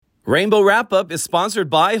Rainbow Wrap-Up is sponsored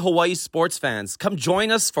by Hawaii Sports Fans. Come join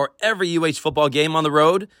us for every UH football game on the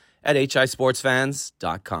road at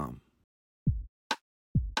hisportsfans.com.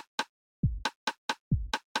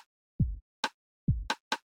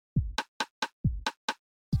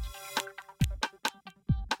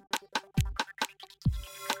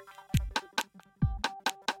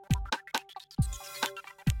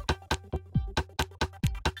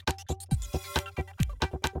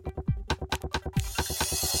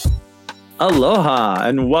 Aloha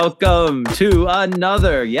and welcome to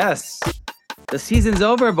another, yes, the season's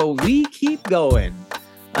over, but we keep going.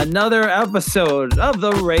 Another episode of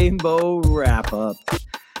the Rainbow Wrap-Up.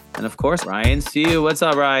 And of course, Ryan Siu. What's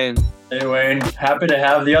up, Ryan? Hey, Wayne. Happy to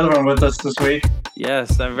have the other one with us this week.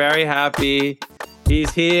 Yes, I'm very happy.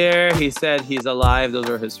 He's here. He said he's alive. Those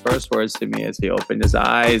were his first words to me as he opened his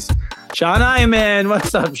eyes. Sean Iman.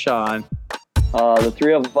 What's up, Sean? The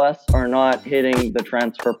three of us are not hitting the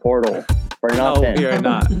transfer portal. We're not. No, we are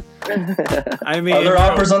not. I mean, are there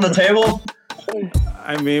offers on the table?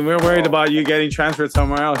 I mean, we're worried about you getting transferred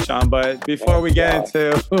somewhere else, Sean. But before we get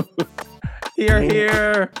into you're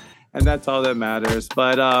here, and that's all that matters.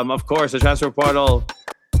 But of course, the transfer portal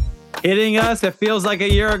hitting us. It feels like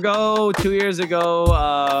a year ago, 2 years ago.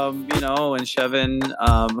 And Chevin.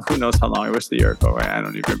 Who knows how long it was? The year ago, right? I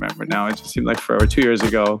don't even remember now. It just seemed like forever. 2 years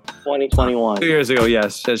ago. 2021. 2 years ago,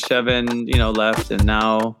 yes. Chevin, left, and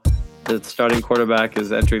now the starting quarterback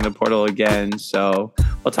is entering the portal again. So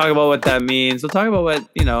we'll talk about what that means. We'll talk about what,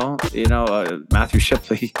 Matthew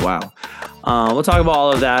Shipley. Wow. We'll talk about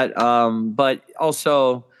all of that. But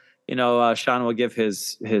also, Sean will give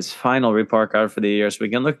his final report card for the year so we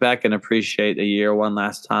can look back and appreciate the year one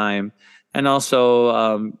last time. And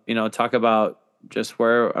also, talk about just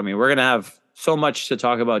we're going to have so much to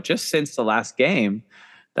talk about just since the last game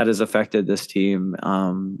that has affected this team.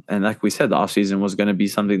 And like we said, the offseason was going to be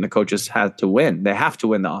something the coaches had to win. They have to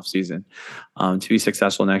win the offseason to be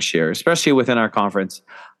successful next year, especially within our conference,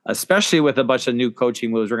 especially with a bunch of new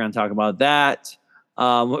coaching moves. We're going to talk about that.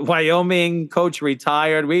 Wyoming coach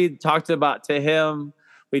retired. We talked about him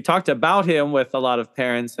with a lot of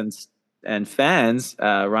parents and fans.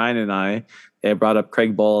 Ryan and I, they brought up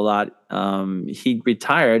Craig Bohl a lot. He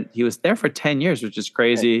retired. He was there for 10 years, which is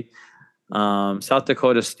crazy. South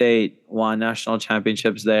Dakota State won national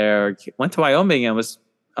championships there. Went to Wyoming and was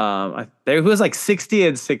he was like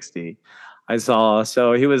 60-60. I saw.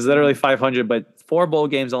 So he was literally 500, but 4 bowl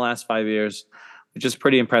games in the last 5 years, which is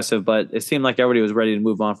pretty impressive. But it seemed like everybody was ready to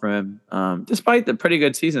move on from him, despite the pretty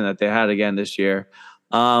good season that they had again this year.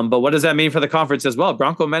 But what does that mean for the conference as well?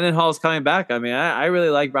 Bronco Mendenhall is coming back. I mean, I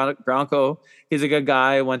really like Bronco. He's a good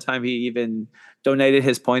guy. One time he even donated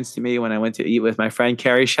his points to me when I went to eat with my friend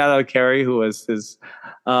Carrie. Shout out Carrie, who was his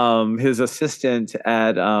assistant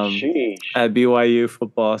at BYU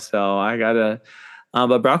football. So I gotta.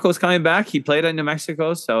 But Bronco's coming back. He played at New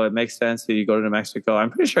Mexico, so it makes sense that you go to New Mexico. I'm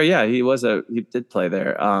pretty sure, yeah, he did play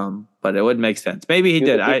there. But it would make sense. Maybe he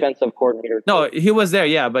did. Defensive coordinator. No, he was there.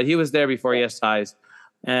 Yeah, but he was there before he has ties,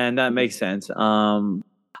 and that makes sense. Go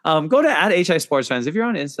to @HI Sports Fans if you're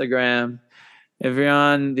on Instagram. If you're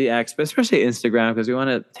on the X, but especially Instagram, because we want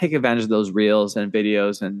to take advantage of those reels and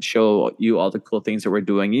videos and show you all the cool things that we're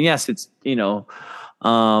doing. And yes, it's,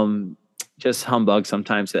 just humbug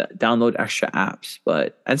sometimes to download extra apps,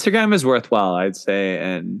 but Instagram is worthwhile, I'd say.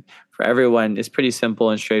 And for everyone, it's pretty simple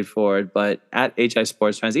and straightforward. But @HI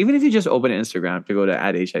Sports Fans, even if you just open Instagram to go to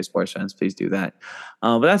 @HI Sports Fans, please do that.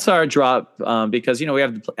 But that's our drop because, we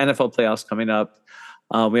have the NFL playoffs coming up.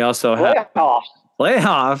 We also have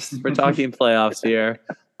playoffs. We're talking playoffs here.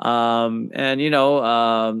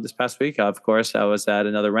 This past week, of course, I was at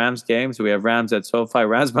another Rams game. So we have Rams at SoFi.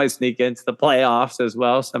 Rams might sneak into the playoffs as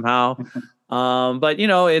well somehow. But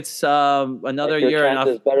it's another year. Your chance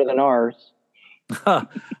is better than ours.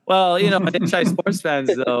 Well, HI Sports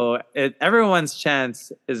Fans, though, everyone's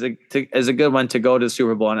chance is a good one to go to the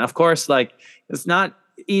Super Bowl. And of course, it's not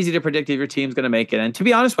easy to predict if your team's going to make it. And to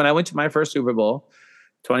be honest, when I went to my first Super Bowl,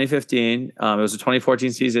 2015. It was a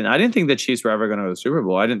 2014 season. I didn't think the Chiefs were ever going to go to the Super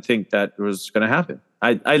Bowl. I didn't think that was going to happen.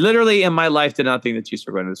 I literally in my life did not think the Chiefs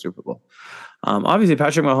were going to the Super Bowl. Obviously,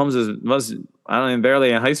 Patrick Mahomes was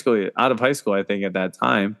barely in high school, out of high school, I think at that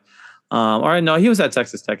time. Or no, he was at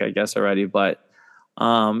Texas Tech, I guess already. But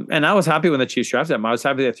and I was happy when the Chiefs drafted him. I was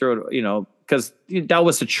happy they threw it, because that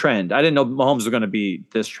was the trend. I didn't know Mahomes was going to be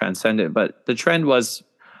this transcendent, but the trend was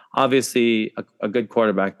obviously a good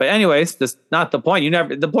quarterback. But anyways, that's not the point.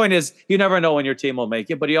 The point is you never know when your team will make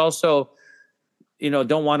it, but you also,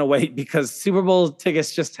 don't want to wait because Super Bowl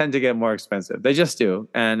tickets just tend to get more expensive. They just do.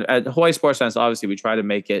 And at Hawaii Sports Fans, obviously we try to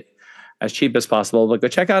make it as cheap as possible. But go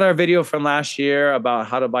check out our video from last year about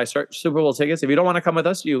how to buy Super Bowl tickets. If you don't want to come with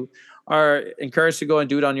us, you are encouraged to go and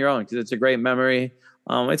do it on your own because it's a great memory.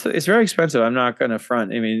 It's very expensive. I'm not going to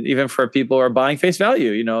front. I mean, even for people who are buying face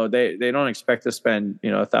value, they don't expect to spend,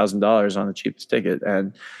 $1,000 on the cheapest ticket.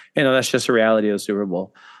 And, that's just a reality of the Super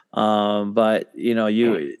Bowl. But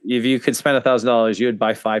if you could spend $1,000, you would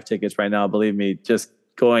buy 5 tickets right now. Believe me, just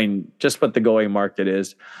what the going market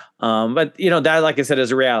is. But that, like I said,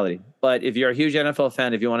 is a reality. But if you're a huge NFL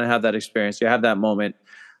fan, if you want to have that experience, you have that moment.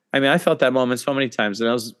 I mean, I felt that moment so many times, and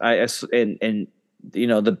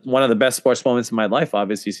one of the best sports moments in my life,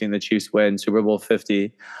 obviously seeing the Chiefs win Super Bowl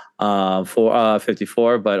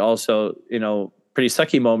 54, but also, pretty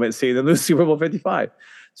sucky moment seeing them lose Super Bowl 55.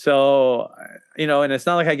 So, and it's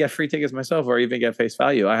not like I get free tickets myself or even get face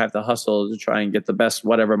value. I have to hustle to try and get the best,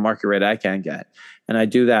 whatever market rate I can get. And I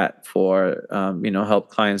do that for, help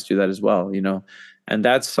clients do that as well, and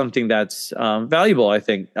that's something that's valuable, I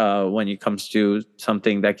think, when it comes to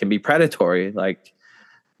something that can be predatory, like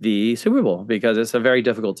the Super Bowl, because it's a very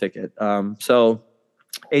difficult ticket. So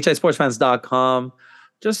hisportsfans.com,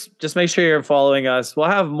 just make sure you're following us. We'll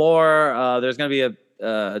have more. There's going to be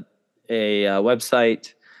a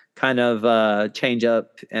website kind of change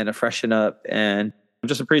up and a freshen up. And I'm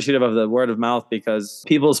just appreciative of the word of mouth because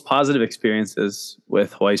people's positive experiences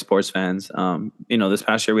with Hawaii sports fans. This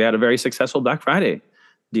past year we had a very successful Black Friday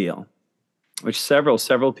deal, which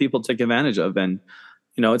several people took advantage of. And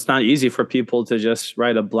it's not easy for people to just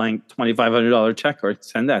write a blank $2,500 check or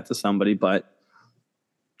send that to somebody. But,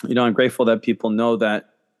 I'm grateful that people know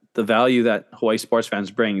that the value that Hawaii sports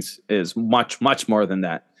fans brings is much, much more than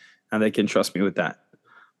that. And they can trust me with that.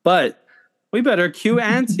 But we better cue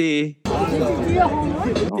Ante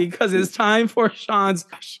because it's time for Sean's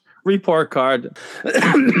report card.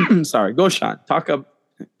 Sorry, go Sean.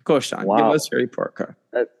 Go Sean. Wow. Give us your report card.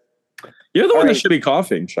 You're the one that should be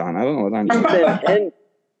coughing, Sean. I don't know what I'm doing.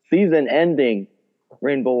 Season ending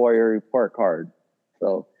Rainbow Warrior report card.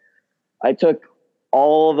 So I took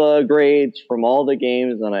all the grades from all the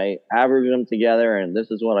games and I averaged them together, and this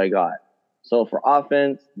is what I got. So for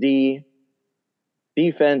offense, D,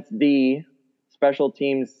 defense, D, special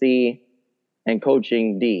teams, C, and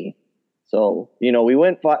coaching, D. So, we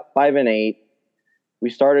went 5-8. We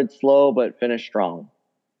started slow, but finished strong.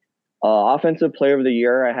 Offensive player of the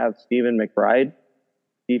year, I have Stephen McBride.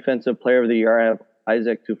 Defensive player of the year, I have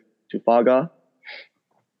Isaac Tufaga.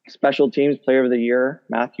 Special teams player of the year,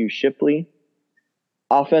 Matthew Shipley.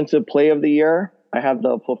 Offensive play of the year, I have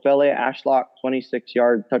the Pofele Ashlock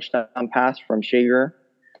 26-yard touchdown pass from Shager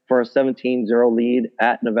for a 17-0 lead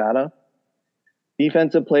at Nevada.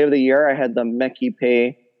 Defensive play of the year, I had the Meki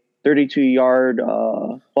Pay 32-yard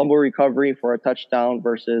fumble recovery for a touchdown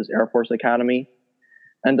versus Air Force Academy.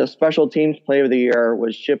 And the special teams play of the year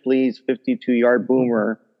was Shipley's 52-yard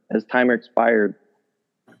boomer as time expired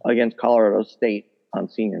against Colorado State on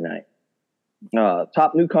senior night.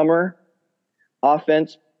 Top newcomer,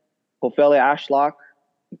 offense, Pofele Ashlock.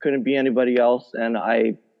 Couldn't be anybody else, and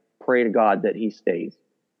I pray to God that he stays.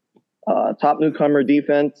 Top newcomer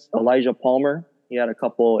defense, Elijah Palmer. He had a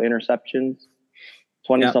couple interceptions,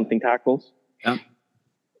 20-something tackles. Yeah.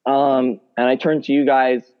 And I turn to you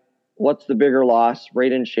guys. What's the bigger loss,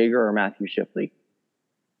 Raiden Shager or Matthew Shipley?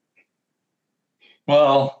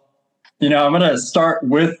 Well, I'm going to start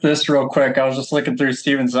with this real quick. I was just looking through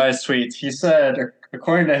Steven Zeiss tweets. He said,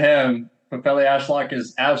 according to him, Pofele Ashlock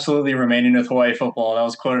is absolutely remaining with Hawaii football. That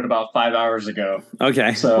was quoted about 5 hours ago.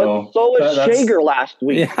 Okay. So was Shager last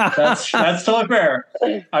week. Yeah. That's totally fair.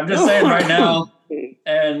 I'm just saying right now,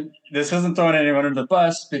 and this isn't throwing anyone under the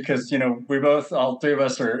bus because, all three of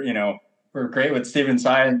us are, we're great with Steven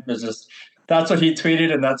Zeiss. It's just, that's what he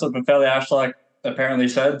tweeted and that's what Pofele Ashlock apparently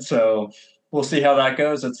said. So we'll see how that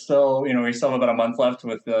goes. It's still, we still have about a month left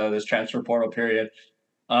with this transfer portal period.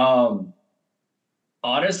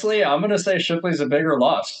 Honestly, I'm going to say Shipley's a bigger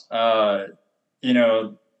loss. I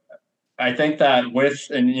think that we're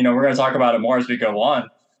going to talk about it more as we go on.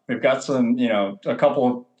 We've got some, a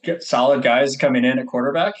couple solid guys coming in at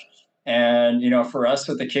quarterback. And, for us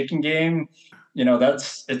with the kicking game,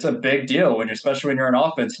 it's a big deal especially when you're an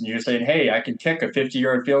offense and you're saying, hey, I can kick a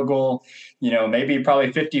 50-yard field goal, maybe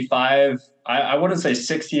probably 55. I wouldn't say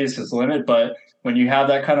 60 is his limit, but when you have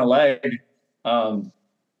that kind of leg,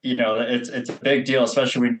 it's a big deal,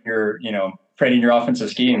 especially when you're, creating your offensive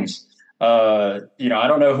schemes. I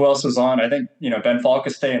don't know who else is on. I think, Ben Falk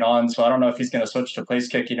is staying on, so I don't know if he's going to switch to place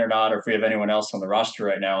kicking or not, or if we have anyone else on the roster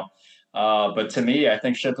right now. But to me, I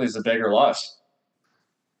think Shipley's a bigger loss.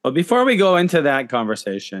 Well, before we go into that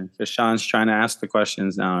conversation, because Sean's trying to ask the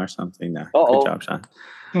questions now or something. There. Good job, Sean.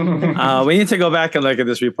 We need to go back and look at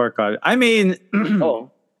this report card. I mean,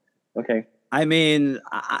 Oh, okay. I mean,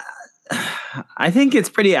 I think it's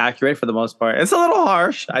pretty accurate for the most part. It's a little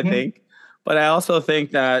harsh, I think, but I also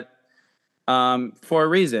think that for a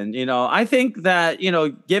reason, I think that,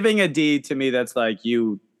 giving a D to me, that's like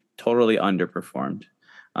you totally underperformed.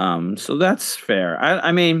 So that's fair.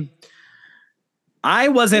 I mean, I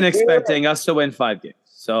wasn't expecting us to win 5 games.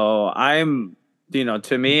 So I'm,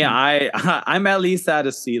 to me, I'm at least at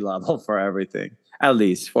a C level for everything, at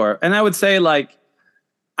least and I would say like,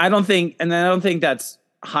 I don't think that's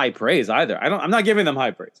high praise either. I'm not giving them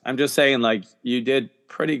high praise. I'm just saying like you did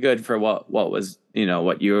pretty good for what was,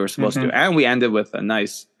 what you were supposed to do. And we ended with a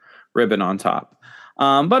nice ribbon on top.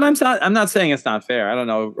 But I'm not saying it's not fair. I don't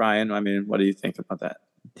know, Ryan. I mean, what do you think about that?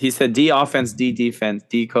 He said D offense, D defense,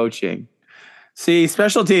 D coaching. C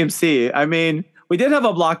special team, C. I mean, we did have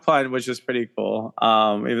a block punt, which is pretty cool.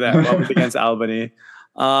 Even that was against Albany.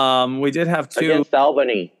 We did have against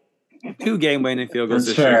Albany. 2 game-winning field goals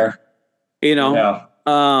That's this year. Yeah.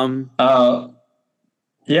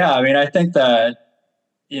 Yeah, I mean, I think that,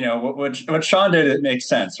 what Sean did, it makes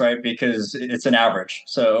sense, right? Because it's an average.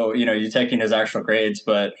 So, you're taking his actual grades.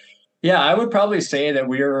 But yeah, I would probably say that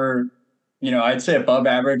we were, I'd say above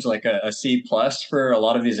average, like a C plus for a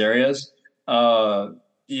lot of these areas.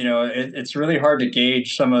 It's really hard to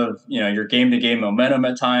gauge some of, your game-to-game momentum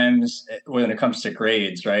at times when it comes to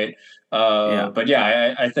grades, right? But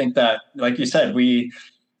yeah, I think that, like you said,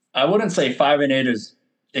 I wouldn't say 5 and 8 is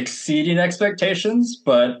exceeding expectations,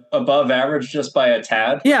 but above average just by a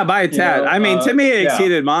tad. Yeah, by a tad. I mean, to me, it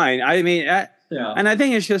exceeded mine. I mean, and I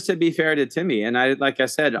think it's just to be fair to Timmy. And like I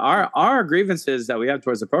said, our grievances that we have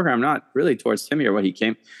towards the program, not really towards Timmy or what he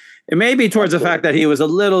came. It may be towards the fact that he was a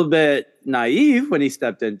little bit naive when he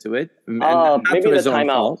stepped into it. Maybe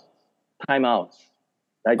the timeouts.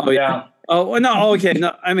 Yeah. Oh, no. Okay.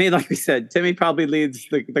 No, I mean, like we said, Timmy probably leads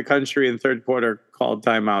the country in third quarter called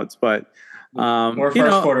timeouts, but or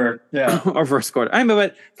first quarter. Yeah. Or first quarter. I mean,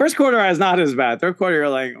 but first quarter is not as bad. Third quarter, you're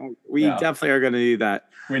like, we definitely are going to need that.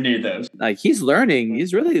 We need those. Like he's learning.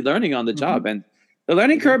 He's really learning on the job, and the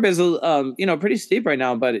learning curve is, pretty steep right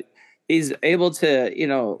now. But he's able to,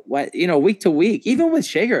 week to week, even with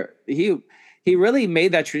Shager, he really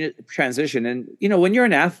made that transition. And, when you're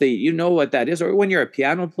an athlete, you know what that is, or when you're a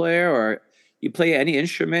piano player or you play any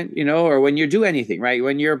instrument, or when you do anything, right?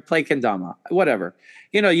 When you're play kendama, whatever,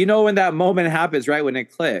 when that moment happens, right? When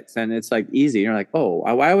it clicks and it's like easy, you're like, oh,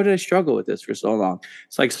 why would I struggle with this for so long?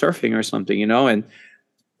 It's like surfing or something, and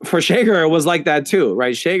for Shager, it was like that too,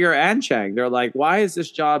 right? Shager and Chang, they're like, why is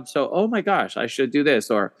this job so, oh my gosh, I should do this.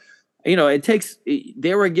 Or,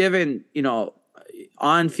 they were given,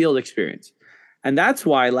 on-field experience. And that's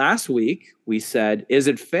why last week we said, is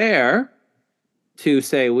it fair to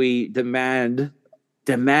say we demand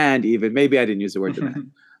even, maybe I didn't use the word demand,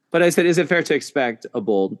 but I said, is it fair to expect a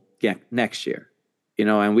bowl next year?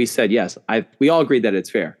 And we said, yes, we all agreed that it's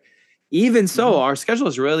fair. Even so, our schedule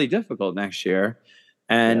is really difficult next year.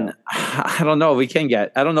 And I don't know if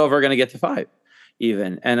I don't know if we're going to get to 5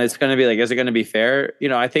 even. And it's going to be like, is it going to be fair?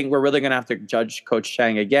 I think we're really going to have to judge Coach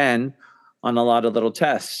Chang again on a lot of little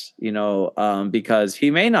tests, because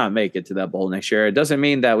he may not make it to that bowl next year. It doesn't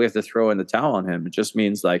mean that we have to throw in the towel on him. It just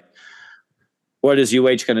means like, what is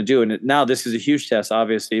UH going to do? And now this is a huge test,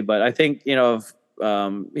 obviously, but I think, we'll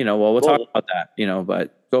talk about that,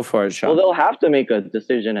 but go for it, Sean. Well, they'll have to make a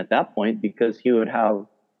decision at that point because he would have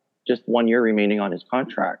just 1 year remaining on his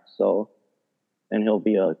contract. So, and he'll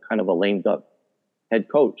be a kind of a lame duck head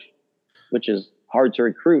coach, which is hard to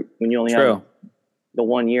recruit when you only have the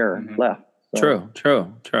 1 year left. So,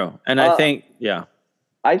 True. And I think,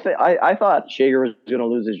 I thought Shager was going to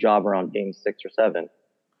lose his job around game 6 or 7.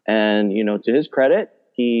 And, to his credit,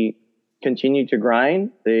 he continued to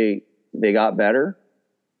grind. They got better.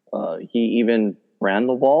 He even ran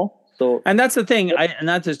the ball. So, and that's the thing, and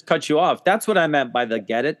not to cut you off, that's what I meant by the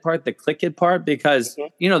get it part, the click it part, because,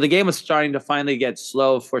 the game was starting to finally get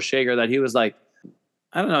slow for Shager, that he was like,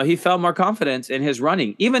 I don't know, he felt more confidence in his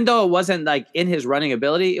running, even though it wasn't like in his running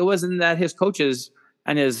ability. It wasn't that his coaches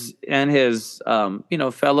and his his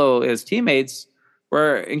teammates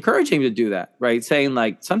were encouraging him to do that, right? Saying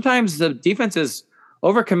like, sometimes the defense is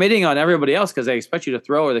overcommitting on everybody else because they expect you to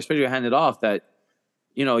throw or they expect you to hand it off, that,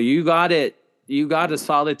 you got it. You got a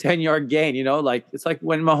solid 10-yard gain, like it's like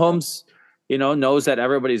when Mahomes, knows that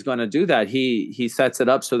everybody's going to do that. He sets it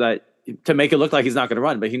up so that to make it look like he's not going to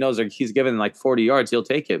run, but he knows that he's given like 40 yards, he'll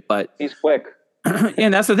take it. But he's quick.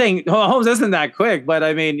 And that's the thing. Mahomes isn't that quick, but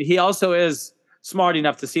I mean, he also is smart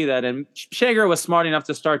enough to see that. And Shager was smart enough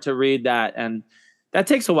to start to read that. And that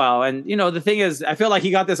takes a while. And, the thing is, I feel like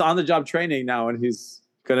he got this on the job training now and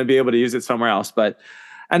going to be able to use it somewhere else.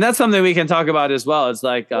 And that's something we can talk about as well. It's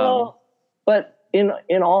like, but in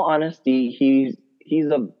all honesty, he's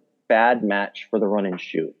a bad match for the run and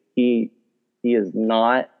shoot. He is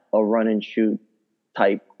not a run and shoot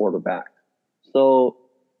type quarterback. So,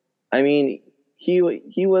 I mean, he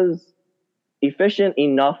was efficient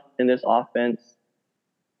enough in this offense.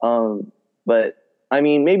 But I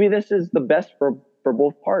mean, maybe this is the best for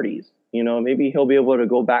both parties. You know, maybe he'll be able to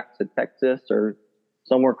go back to Texas or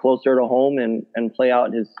somewhere closer to home and play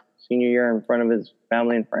out his senior year in front of his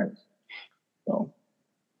family and friends. So.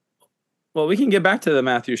 Well, we can get back to the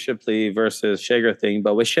Matthew Shipley versus Shager thing,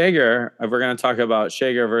 but with Shager, if we're going to talk about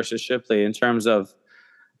Shager versus Shipley in terms of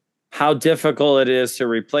how difficult it is to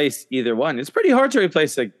replace either one. It's pretty hard to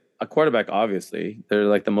replace a quarterback, obviously. They're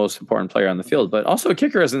like the most important player on the field, but also a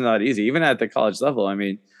kicker isn't that easy, even at the college level. I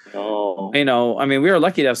mean, we were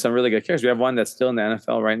lucky to have some really good kickers. We have one that's still in the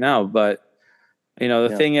NFL right now, but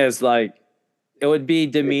the thing is, like, it would be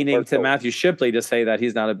demeaning to Matthew Shipley to say that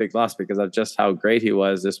he's not a big loss because of just how great he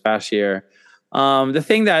was this past year. The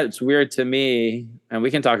thing that's weird to me, and we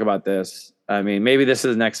can talk about this, I mean, maybe this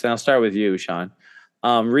is next, and I'll start with you, Sean.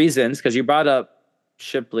 Reasons, because you brought up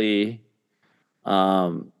Shipley,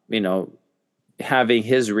 having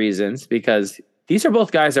his reasons, because these are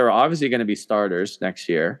both guys that are obviously going to be starters next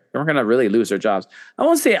year. They're going to really lose their jobs. I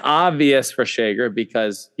won't say obvious for Shager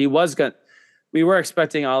because we were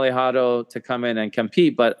expecting Alejandro to come in and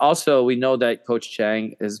compete, but also we know that Coach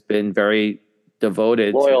Chang has been very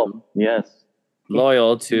devoted, loyal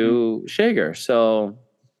to Shager. So,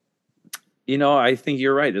 I think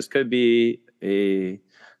you're right. This could be a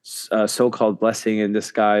so-called blessing in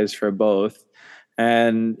disguise for both.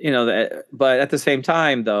 And, but at the same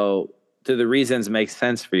time, though, do the reasons make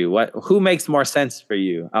sense for you? Who makes more sense for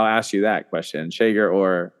you? I'll ask you that question, Shager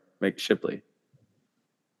or Shipley.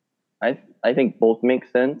 I think both make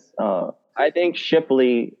sense. I think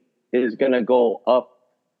Shipley is going to go up.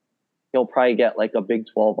 He'll probably get like a Big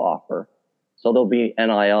 12 offer. So there'll be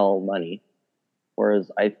NIL money.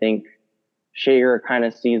 Whereas I think Shager kind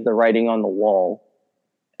of sees the writing on the wall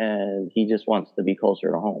and he just wants to be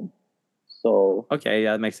closer to home. So okay,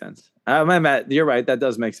 yeah, that makes sense. Matt, you're right. That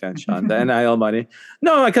does make sense, Sean. The NIL money.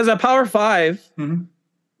 No, because at Power 5. Mm-hmm.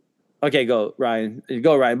 Okay, go Ryan.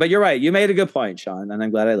 But you're right. You made a good point, Sean, and I'm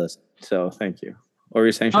glad I listened. So thank you. What were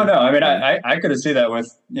you saying, Sean? Oh, no. I mean, I could have seen that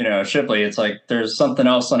with, Shipley. It's like there's something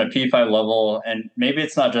else on a P5 level, and maybe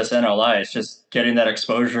it's not just NLI. It's just getting that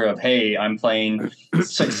exposure of, hey, I'm playing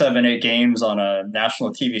 6, 7, 8 games on a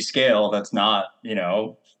national TV scale that's not,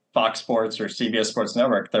 Fox Sports or CBS Sports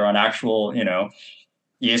Network. They're on actual,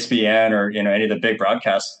 ESPN or, any of the big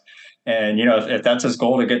broadcasts. And, if that's his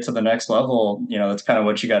goal to get to the next level, that's kind of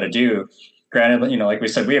what you got to do. Granted, like we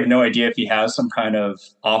said, we have no idea if he has some kind of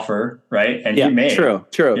offer, right? And he may. True.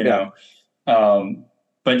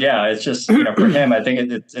 But yeah, it's just, for him, I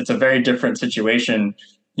think it's a very different situation.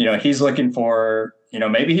 He's looking for,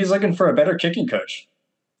 maybe he's looking for a better kicking coach.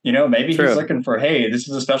 Maybe he's looking for, hey, this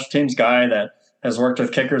is a special teams guy that has worked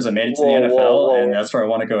with kickers and made it to the NFL, and that's where I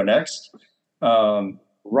want to go next.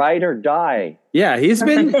 Ride or die. Yeah, he's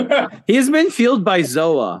been fueled by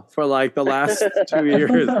Zoa for like the last 2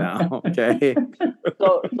 years now. Okay.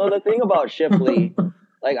 So the thing about Shipley,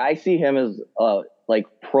 like I see him as like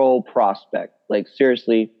pro prospect. Like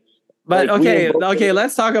seriously. But like, okay,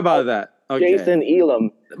 let's talk about that. Okay. Jason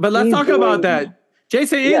Elam. But let's talk about that.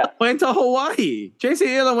 Jason Elam went to Hawaii. Jason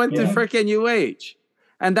Elam went to freaking UH.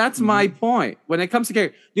 And that's my point. When it comes to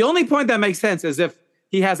kicker, the only point that makes sense is if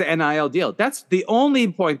he has an NIL deal. That's the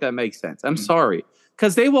only point that makes sense. I'm sorry.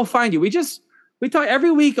 Because they will find you. We talk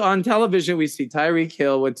every week on television. We see Tyreek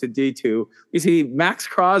Hill went to D2. We see Max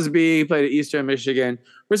Crosby played at Eastern Michigan.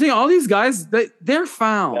 We're seeing all these guys, they're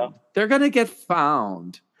found. Yeah. They're going to get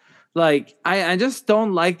found. Like, I just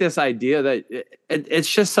don't like this idea that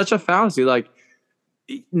it's just such a fallacy. Like,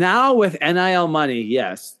 now with NIL money,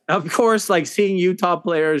 yes. Of course, like seeing Utah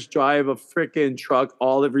players drive a freaking truck,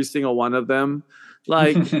 every single one of them.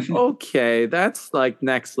 Like, okay, that's like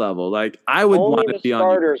next level. Like, I would want to be on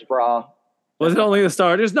starters, bro. Was it only the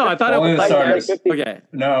starters? No, I thought only it was the starters. Okay.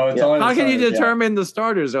 No, it's only. How can you determine the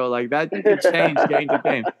starters though? Like that could change game to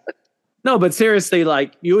game. No, but seriously,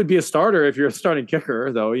 like you would be a starter if you're a starting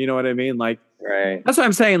kicker, though. You know what I mean? Like, right. That's what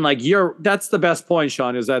I'm saying. Like, that's the best point,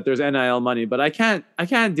 Sean, is that there's NIL money, but I can't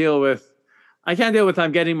deal with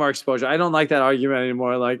I'm getting more exposure. I don't like that argument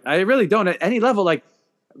anymore. Like, I really don't at any level. Like,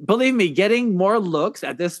 believe me, getting more looks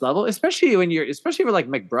at this level, especially for like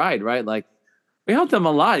McBride, right? Like, we helped him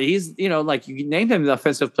a lot. He's, like you named him the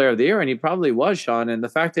offensive player of the year, and he probably was, Sean. And the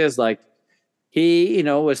fact is, like, he,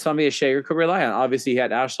 was somebody a Shager could rely on. Obviously, he had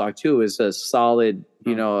Ashlock too, is a solid,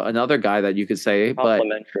 another guy that you could say,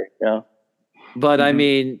 complimentary. But I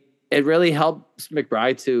mean, it really helps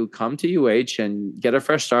McBride to come to UH and get a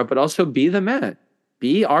fresh start, but also be the man,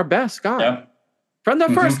 be our best guy. Yeah. From the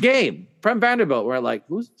first game, from Vanderbilt, we're like,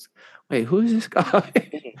 who's this guy? Who's this guy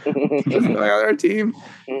on our team?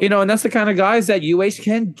 And that's the kind of guys that UH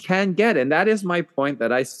can get. And that is my point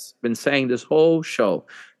that I've been saying this whole show.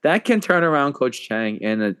 That can turn around Coach Chang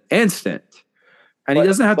in an instant. And he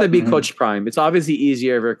doesn't have to be Coach Prime. It's obviously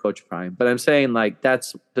easier if you're Coach Prime. But I'm saying, like,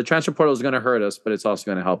 that's the transfer portal is going to hurt us, but it's also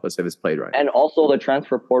going to help us if it's played right. And also the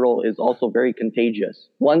transfer portal is also very contagious.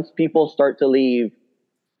 Once people start to leave,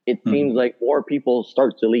 it seems like more people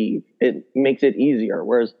start to leave. It makes it easier.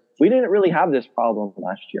 Whereas we didn't really have this problem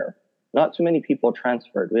last year. Not too many people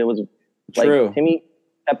transferred. It was like Timmy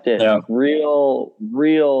kept it real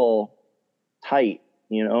tight,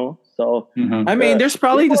 So I mean, there's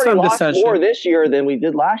probably some dissension more this year than we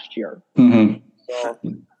did last year. So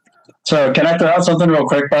can I throw out something real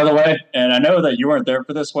quick, by the way? And I know that you weren't there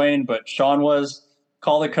for this, Wayne, but Sean was.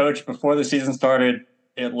 Called the coach before the season started.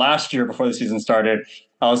 Last year before the season started,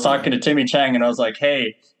 I was talking to Timmy Chang and I was like,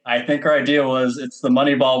 hey, I think our idea was it's the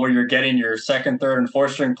money ball where you're getting your second, third, and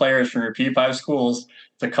fourth string players from your P5 schools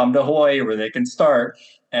to come to Hawaii where they can start.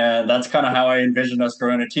 And that's kind of how I envisioned us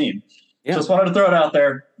growing a team. Yeah. Just wanted to throw it out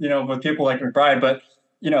there, with people like McBride. But,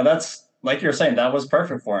 that's like you're saying, that was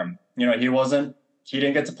perfect for him. He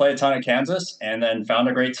didn't get to play a ton at Kansas and then found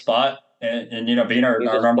a great spot and being our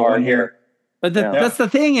number one here. But that's the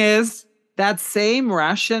thing is, that same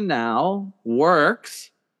rationale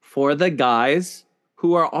works for the guys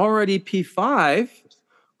who are already P5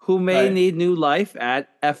 who may need new life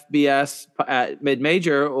at FBS, at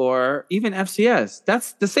mid-major, or even FCS.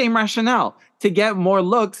 That's the same rationale to get more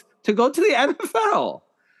looks to go to the NFL.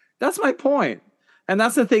 That's my point. And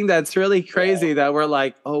that's the thing that's really crazy that we're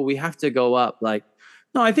like, oh, we have to go up. Like,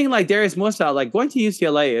 no, I think like Darius Musa, like going to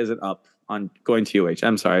UCLA isn't up on going to UH.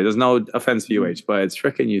 I'm sorry. There's no offense to UH, but it's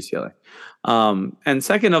freaking UCLA. And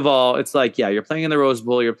second of all, it's like, you're playing in the Rose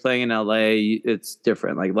Bowl, you're playing in LA. It's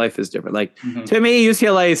different. Like life is different. Like to me,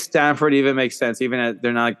 UCLA, Stanford even makes sense, even if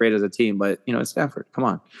they're not great as a team, but it's Stanford. Come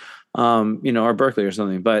on. Or Berkeley or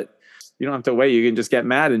something, but you don't have to wait. You can just get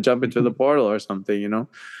mad and jump into the portal or something, and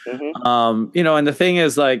the thing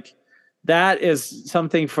is like, that is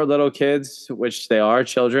something for little kids, which they are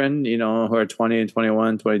children, who are 20 and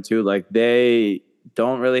 21, 22, like they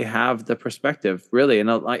don't really have the perspective really.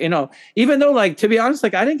 And, even though like, to be honest,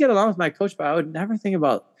 like I didn't get along with my coach, but I would never think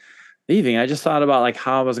about leaving. I just thought about like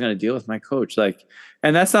how I was going to deal with my coach. Like,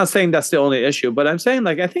 and that's not saying that's the only issue, but I'm saying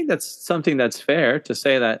like, I think that's something that's fair to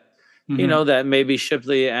say that, that maybe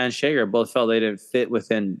Shipley and Shager both felt they didn't fit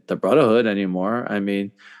within the brotherhood anymore. I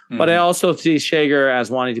mean, but I also see Shager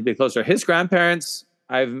as wanting to be closer. His grandparents,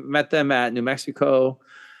 I've met them at New Mexico.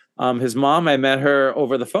 His mom, I met her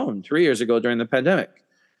over the phone 3 years ago during the pandemic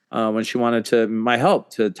when she wanted my help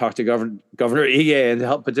to talk to Governor Ige and to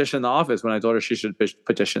help petition the office when I told her she should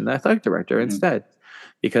petition the athletic director instead,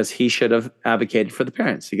 because he should have advocated for the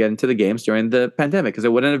parents to get into the games during the pandemic, because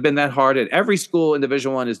it wouldn't have been that hard. And every school in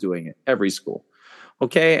Division I is doing it. Every school.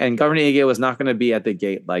 Okay, and Governor Ige was not going to be at the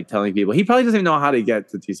gate like telling people. He probably doesn't even know how to get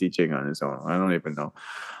to TC Ching on his own. I don't even know.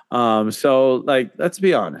 So like, let's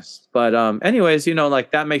be honest. But anyways,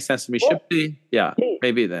 like that makes sense to me. Shipley,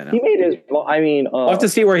 maybe then. He made his. Well, I mean, we'll have to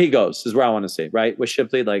see where he goes. Is where I want to say, right? With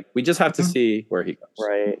Shipley, like we just have to see where he goes.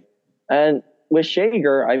 Right. And with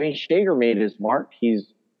Shager, I mean, Shager made his mark.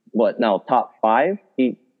 He's top 5?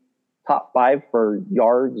 He top 5 for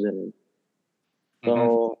yards, and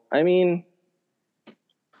so I mean.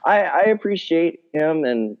 I appreciate him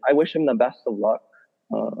and I wish him the best of luck.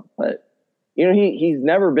 But he's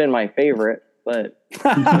never been my favorite, but he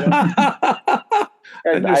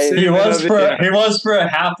was for a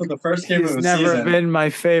half of the first game of the season. He's never been my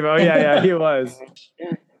favorite. Oh yeah, he was.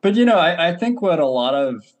 But I think what a lot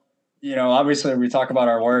of obviously we talk about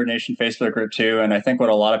our Warrior Nation Facebook group too, and I think what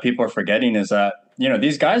a lot of people are forgetting is that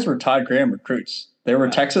these guys were Todd Graham recruits. They were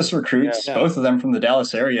Texas recruits, both of them from the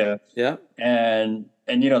Dallas area. Yeah, and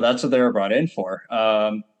that's what they were brought in for.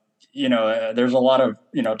 There's a lot of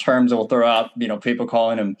terms that we'll throw out. People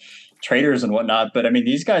calling them traitors and whatnot, but I mean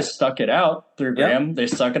these guys stuck it out through Graham. They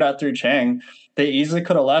stuck it out through Chang. They easily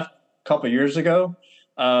could have left a couple of years ago.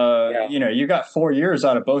 You got 4 years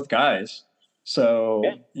out of both guys. So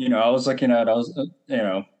I was looking at some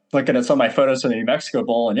of my photos from the New Mexico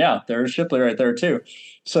Bowl, and there's Shipley right there too.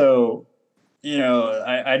 So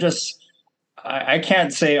I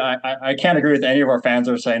can't say I can't agree with any of our fans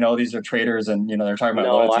who are saying, "Oh, these are traitors," and they're talking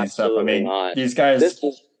about loyalty and stuff. I mean, these guys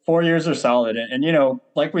 4 years are solid. And, you know,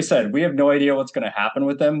 like we said, we have no idea what's going to happen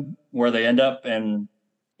with them, where they end up. And,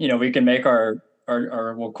 you know, we can make our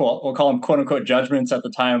we'll call them quote unquote judgments at the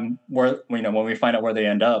time where, you know, when we find out where they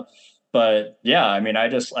end up. But yeah, I mean,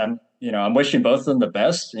 I'm wishing both of them the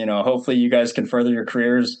best. You know, hopefully you guys can further your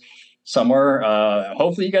careers somewhere.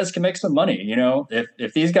 Hopefully you guys can make some money. You know,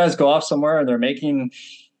 if these guys go off somewhere and they're making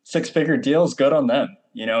 6-figure deals, good on them,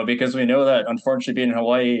 you know, because we know that unfortunately being in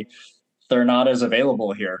Hawaii, they're not as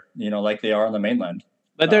available here, you know, like they are on the mainland.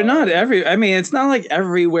 But they're not I mean, it's not like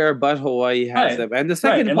everywhere but Hawaii has them. And the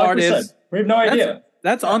second part is, we have no idea.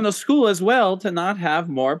 That's on the school as well to not have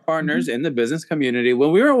more partners in the business community.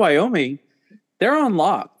 When we were in Wyoming, they're on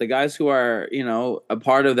lock. The guys who are, you know, a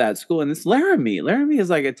part of that school. And it's Laramie. Laramie is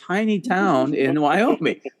like a tiny town in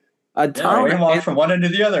Wyoming. We can walk from one end to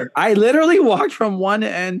the other. I literally walked from one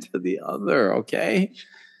end to the other. Okay.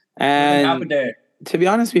 And half a day. To be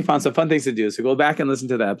honest, we found some fun things to do. So go back and listen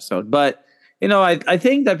to the episode. But, you know, I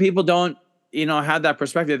think that people don't, you know, have that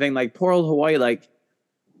perspective thing, like poor old Hawaii, like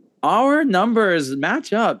our numbers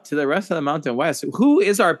match up to the rest of the Mountain West. Who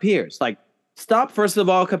is our peers? Like, stop, first of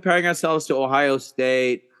all, comparing ourselves to Ohio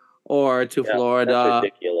State or to Florida. That's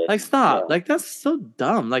ridiculous. Like, stop. Yeah. Like, that's so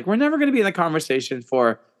dumb. Like, we're never going to be in the conversation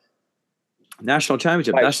for national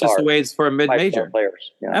championship. That's just the way it's for a mid-major. 5-star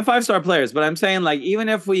players. Yeah. And 5-star players. But I'm saying, like, even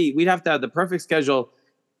if we'd have to have the perfect schedule.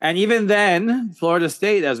 And even then, Florida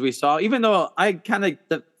State, as we saw, even though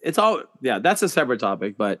that's a separate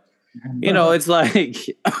topic. But, you know, it's like.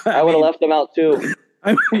 I would have left them out too.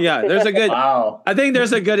 Yeah, there's a good. Wow. I think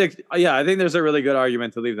there's a really good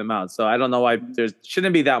argument to leave them out. So I don't know why there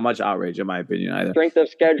shouldn't be that much outrage, in my opinion, either. Strength of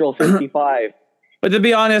schedule 55. But to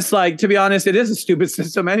be honest, it is a stupid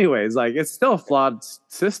system, anyways. Like, it's still a flawed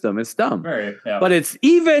system. It's dumb. But it's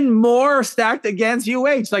even more stacked against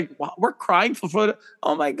UH. Like, we're crying for Florida.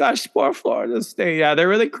 Oh my gosh, poor Florida State. Yeah, they're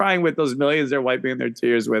really crying with those millions they're wiping their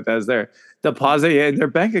tears with as they're depositing in their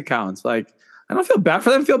bank accounts. Like, I don't feel bad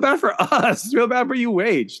for them. I feel bad for us. I feel bad for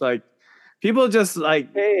UH. Like, people just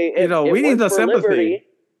like, hey, we need the sympathy. Liberty,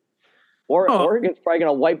 Oregon's probably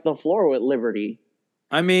going to wipe the floor with Liberty.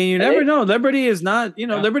 I mean, you never know. Liberty is not,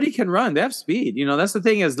 Liberty can run. They have speed. You know, that's the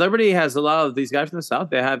thing is Liberty has a lot of these guys from the South.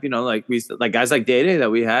 They have, like guys like Day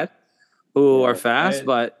that we had who are fast,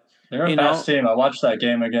 but they're a fast team. I watched that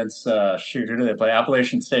game against, who do they play?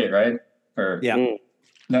 Appalachian State, right? I mean,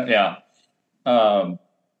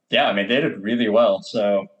 they did really well.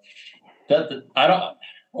 So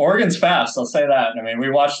Oregon's fast. I'll say that. I mean, we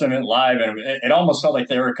watched them live and it almost felt like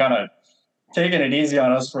they were kind of taking it easy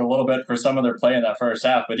on us for a little bit for some of their play in that first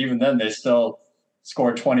half, but even then they still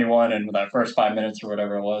scored 21 in that first 5 minutes or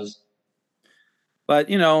whatever it was.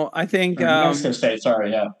 But, I think New Mexico State,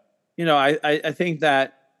 sorry, yeah. I think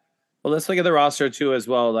that, well, let's look at the roster too as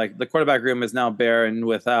well. Like the quarterback room is now bare and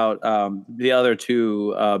without the other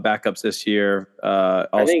two backups this year.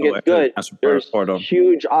 I think it's good. There's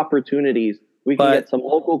huge opportunities. We can get some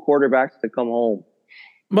local quarterbacks to come home.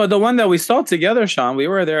 But the one that we saw together, Sean, we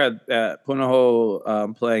were there at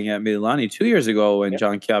Punahou playing at Mililani 2 years ago when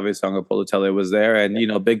John Chiave Sangapolutele was there. And,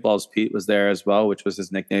 Big Balls Pete was there as well, which was his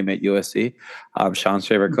nickname at USC, Sean's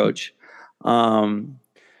favorite coach.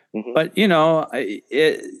 But,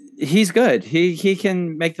 he's good. He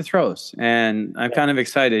can make the throws. And I'm kind of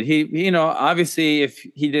excited. He obviously, if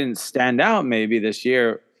he didn't stand out maybe this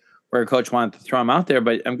year where a coach wanted to throw him out there,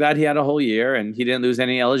 but I'm glad he had a whole year and he didn't lose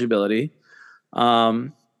any eligibility.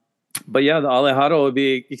 But yeah, the Alejandro would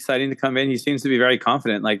be exciting to come in. He seems to be very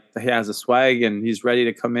confident. Like he has a swag and he's ready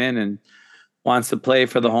to come in and wants to play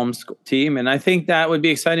for the home team. And I think that would be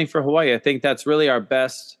exciting for Hawaii. I think that's really our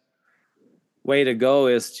best way to go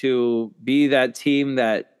is to be that team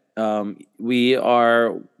that we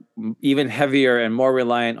are even heavier and more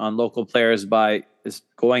reliant on local players by is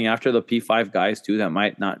going after the P5 guys too that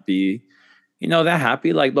might not be that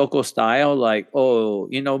happy, like local style, like, oh,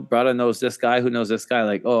 brother knows this guy who knows this guy.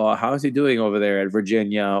 Like, oh, how is he doing over there at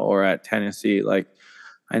Virginia or at Tennessee? Like,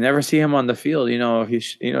 I never see him on the field.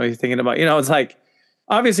 He's thinking about, it's like,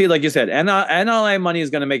 obviously, like you said, NLA money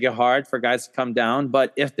is going to make it hard for guys to come down.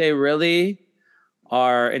 But if they really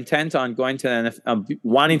are intent on going to the NFL,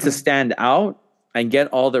 wanting to stand out and get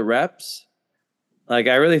all the reps, like,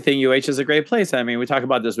 I really think UH is a great place. I mean, we talk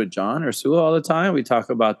about this with John or Sue all the time. We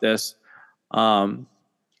talk about this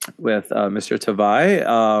with Mr.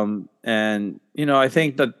 Tavai. And, I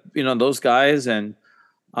think that, those guys and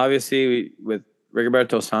obviously with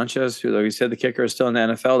Rigoberto Sanchez, who, like we said, the kicker is still in the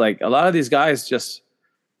NFL. Like a lot of these guys just,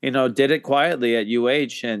 did it quietly at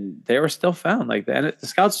UH and they were still found. Like the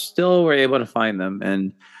scouts still were able to find them.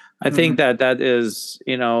 And I think that is,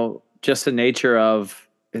 just the nature of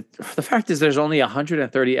the fact is there's only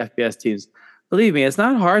 130 FBS teams. Believe me, it's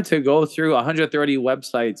not hard to go through 130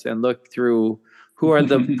 websites and look through who are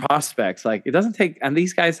the prospects. Like it doesn't take, and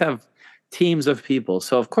these guys have teams of people.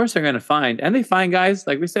 So of course they're going to find, and they find guys,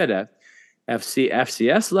 like we said, at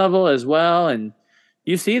FCS level as well. And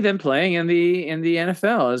you see them playing in the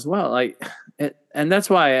NFL as well. And that's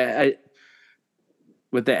why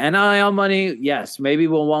with the NIL money, yes, maybe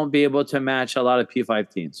we won't be able to match a lot of P5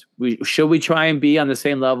 teams. Should we try and be on the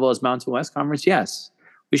same level as Mountain West Conference? Yes,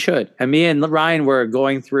 we should. And me and Ryan were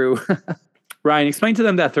going through. Ryan, explain to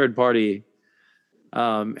them that third party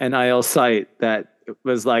NIL site that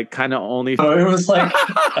was like kind of only. So it was like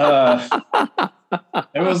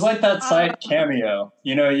it was like that site Cameo.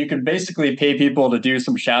 You know, you could basically pay people to do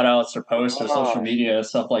some shout outs or posts or social media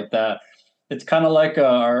stuff like that. It's kind of like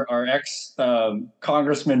our ex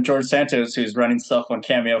Congressman George Santos, who's running stuff on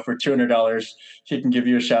Cameo for $200. He can give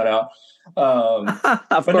you a shout out.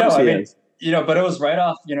 Of course, he is. You know, but it was right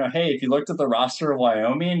off. You know, hey, if you looked at the roster of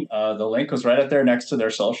Wyoming, the link was right up there next to their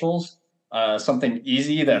socials. Something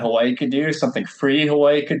easy that Hawaii could do, something free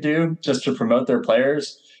Hawaii could do, just to promote their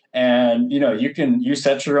players. And you know, you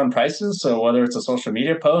set your own prices. So whether it's a social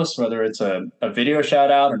media post, whether it's a video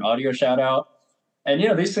shout out, an audio shout out. And, you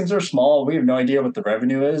know, these things are small. We have no idea what the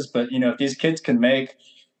revenue is. But, you know, if these kids can make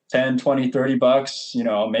 10, 20, $30, you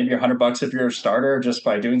know, maybe $100 if you're a starter just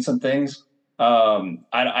by doing some things.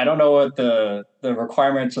 I don't know what the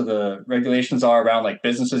requirements or the regulations are around like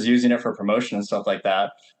businesses using it for promotion and stuff like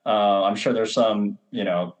that. I'm sure there's some, you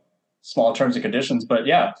know, small terms and conditions. But,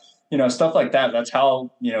 yeah, you know, stuff like that. That's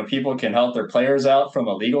how, you know, people can help their players out from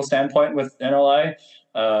a legal standpoint with NLI.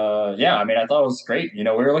 Yeah, I mean, I thought it was great. You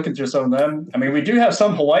know, we were looking through some of them. I mean, we do have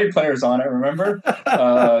some Hawaii players on it. Remember,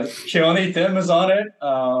 Keone Tim is on it.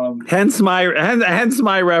 Hence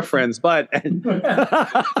my reference. But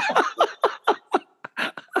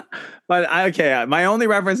okay, my only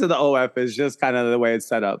reference to the OF is just kind of the way it's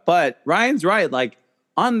set up. But Ryan's right. Like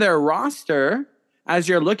on their roster, as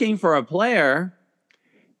you're looking for a player,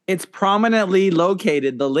 it's prominently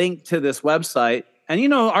located the link to this website. And, you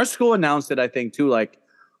know, our school announced it, I think, too, like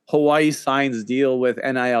Hawaii signs deal with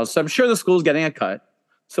NIL. So I'm sure the school's getting a cut.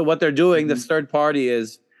 So what they're doing, this third party,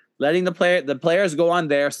 is letting the players go on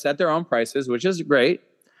there, set their own prices, which is great.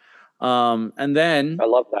 And then I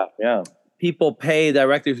love that. Yeah. People pay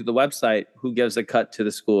directly through the website, who gives a cut to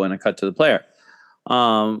the school and a cut to the player.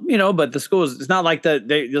 You know, but the schools, it's not like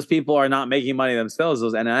those people are not making money themselves,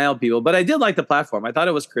 those NIL people. But I did like the platform. I thought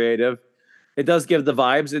it was creative. It does give the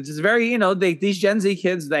vibes. It's just very, you know, these Gen Z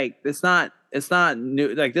kids, like it's not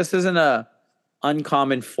new. Like this isn't a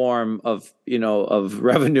uncommon form of, you know, of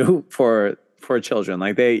revenue for children.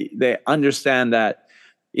 Like they understand that,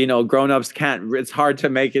 you know, grown-ups can't, it's hard to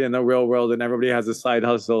make it in the real world and everybody has a side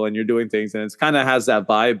hustle and you're doing things, and it's kind of has that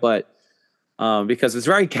vibe, but because it's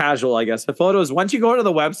very casual, I guess. The photos, once you go to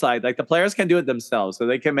the website, like the players can do it themselves. So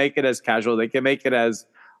they can make it as casual. They can make it as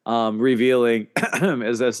revealing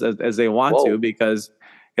as they want to, because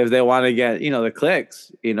if they want to get, you know, the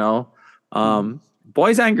clicks, you know,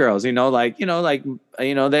 boys and girls, you know, like, they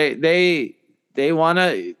want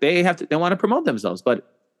to promote themselves, but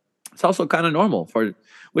it's also kind of normal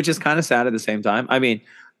which is kind of sad at the same time. I mean,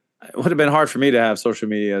 it would have been hard for me to have social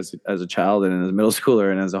media as a child and as a middle schooler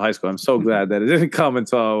and as a high school. I'm so glad that it didn't come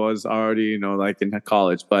until I was already, you know, like in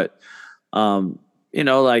college, but, you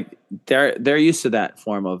know, like they're used to that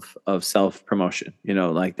form of self-promotion, you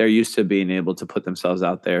know, like they're used to being able to put themselves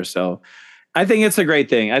out there. So I think it's a great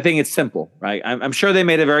thing. I think it's simple, right? I'm sure they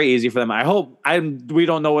made it very easy for them. We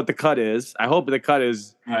don't know what the cut is. I hope the cut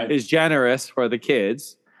is generous for the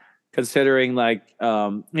kids, considering like,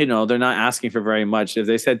 you know, they're not asking for very much. If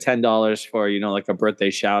they said $10 for, you know, like a birthday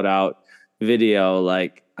shout out video,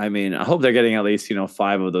 like, I mean, I hope they're getting at least, you know,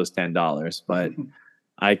 5 of those $10, but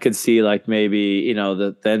I could see like maybe, you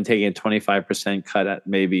know, then taking a 25% cut at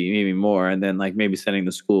maybe more, and then like maybe sending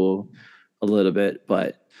the school a little bit.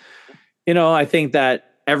 But, you know, I think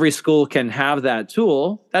that every school can have that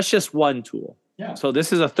tool. That's just one tool. Yeah. So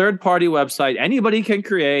this is a third-party website. Anybody can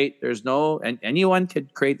create. Anyone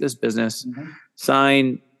could create this business,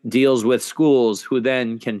 sign deals with schools who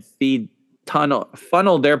then can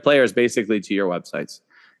funnel their players basically to your websites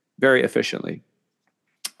very efficiently.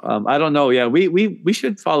 I don't know. Yeah, we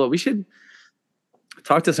should follow. We should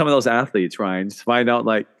talk to some of those athletes, Ryan, to find out,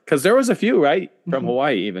 like, because there was a few, right, from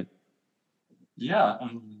Hawaii even. Yeah,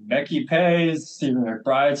 Becky Pays, Stephen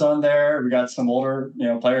McBride's on there. We got some older, you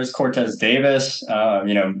know, players. Cortez Davis,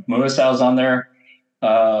 you know, Muasau's on there.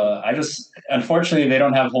 Unfortunately, they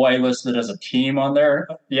don't have Hawaii listed as a team on there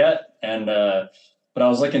yet, and but I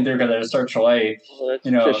was looking through because I just searched away. Well, that's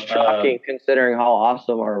just shocking considering how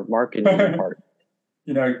awesome our marketing department.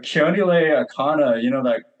 Keonile Akana,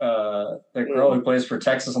 that girl who plays for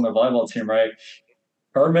Texas on the volleyball team, right?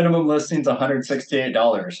 Her minimum listing's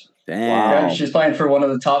 $168. Damn. Wow. She's playing for one of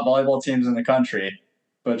the top volleyball teams in the country.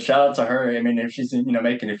 But shout out to her. I mean, if she's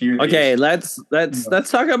making a few. Okay, let's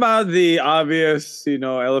talk about the obvious,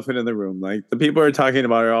 elephant in the room. Like the people we're talking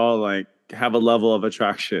about are all like have a level of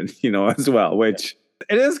attraction, as well, which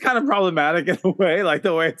it is kind of problematic in a way, like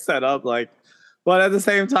the way it's set up, like. But at the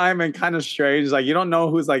same time, and kind of strange, like you don't know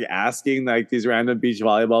who's like asking like these random beach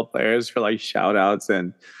volleyball players for like shout outs,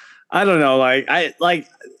 and I don't know,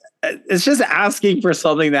 it's just asking for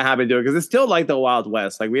something to happen to it because it's still like the Wild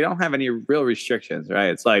West. Like we don't have any real restrictions, right?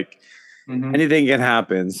 It's like anything can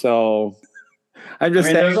happen. So I'm just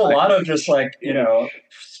saying, there's a lot of just like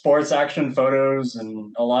sports action photos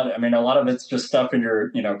and a lot of it's just stuff in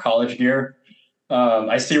your college gear.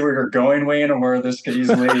 I see where you're going, Wayne, and where this could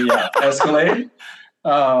easily escalate.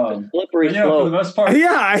 Slippery slope. For the most part,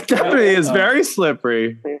 yeah, it definitely is very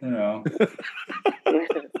slippery.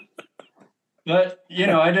 But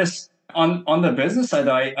I just on the business side,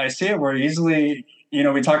 though, I see it where easily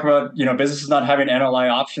we talk about businesses not having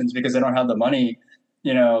NLI options because they don't have the money.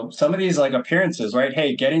 Some of these like appearances, right?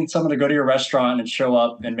 Hey, getting someone to go to your restaurant and show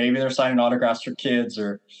up, and maybe they're signing autographs for kids,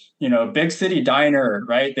 or big city diner,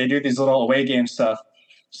 right? They do these little away game stuff.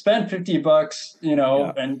 Spend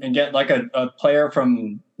 $50, and get like a player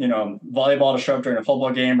from volleyball to show up during a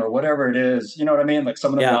football game or whatever it is. You know what I mean? Like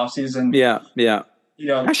some of the off season. Yeah.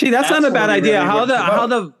 Actually, that's not a bad idea. How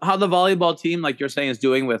the volleyball team, like you're saying, is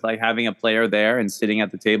doing with like having a player there and sitting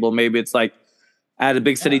at the table. Maybe it's like at a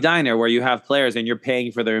big city diner where you have players and you're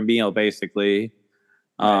paying for their meal basically,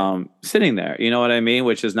 sitting there. You know what I mean?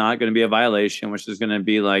 Which is not going to be a violation. Which is going to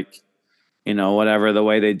be like, whatever the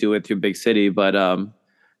way they do it through big city. But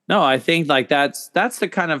no, I think like that's the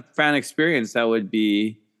kind of fan experience that would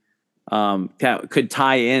be could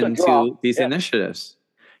tie into these initiatives.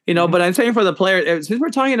 But I'm saying for the player, since we're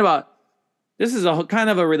talking about, this is a kind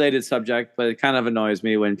of a related subject, but it kind of annoys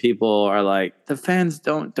me when people are like, the fans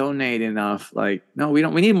don't donate enough. Like, no, we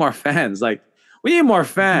don't. We need more fans. Like, we need more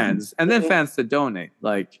fans, and then fans to donate.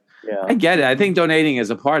 Like, I get it. I think donating is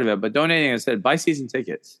a part of it, but donating, I said, buy season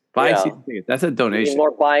tickets. Season tickets. That's a donation.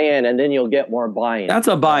 More buy-in, and then you'll get more buy-in. That's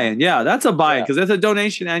a buy-in. Yeah, that's a buy-in because it's a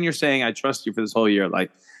donation, and you're saying, I trust you for this whole year.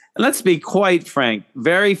 Like, and let's be quite frank.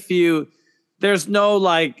 Very few. There's no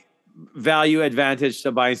like value advantage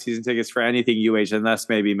to buying season tickets for anything UH unless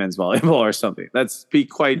maybe men's volleyball or something. Let's be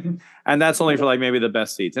quite, and that's only for like maybe the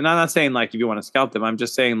best seats. And I'm not saying like if you want to scalp them, I'm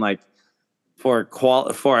just saying like for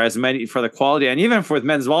the quality, and even for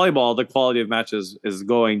men's volleyball, the quality of matches is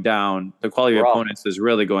going down. The quality of opponents is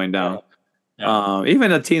really going down. Yeah.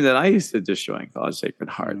 Even a team that I used to just join, College Sacred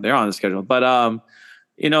Heart, they're on the schedule. But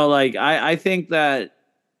like I think that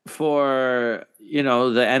for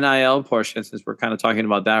the NIL portion, since we're kind of talking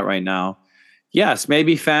about that right now, yes,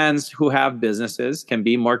 maybe fans who have businesses can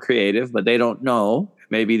be more creative, but they don't know.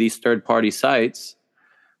 Maybe these third-party sites,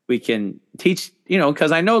 we can teach,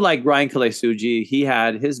 because I know like Ryan Kalesuji, he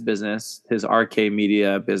had his business, his RK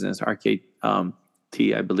Media business, RK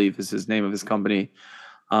T, I believe is his name of his company.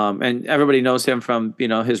 And everybody knows him from,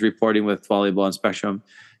 his reporting with Volleyball and Spectrum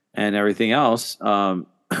and everything else.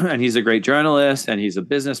 And he's a great journalist and he's a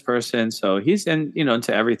business person. So he's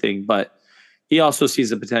into everything, but he also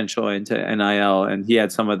sees the potential into NIL, and he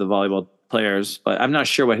had some of the volleyball players, but I'm not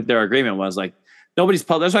sure what their agreement was. Like that's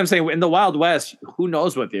what I'm saying. In the Wild West, who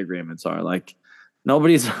knows what the agreements are? Like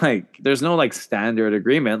nobody's like, there's no like standard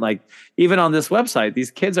agreement. Like even on this website,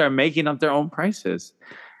 these kids are making up their own prices.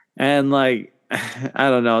 And like, I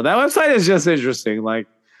don't know, that website is just interesting. Like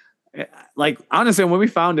honestly, when we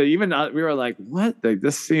found it, even we were like, "What? Like,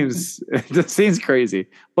 this seems crazy."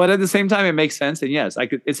 But at the same time, it makes sense, and yes,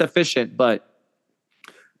 it's efficient. But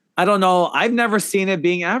I don't know. I've never seen it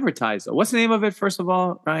being advertised. What's the name of it? First of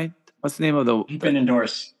all, right? What's the name of the Open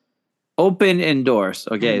Endorse? Open Endorse.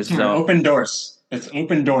 Okay, so Open Doors. It's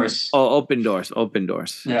Open Doors. Oh, Open Doors. Open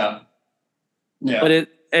Doors. Yeah. But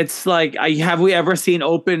it's like, have we ever seen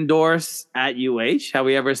Open Doors at UH? Have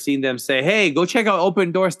we ever seen them say, hey, go check out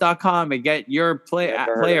opendoors.com and get your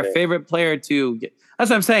favorite player to get? That's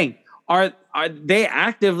what I'm saying. Are they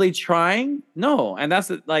actively trying? No. And that's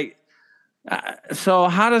like, so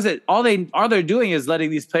how does it, all they're doing is letting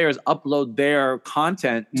these players upload their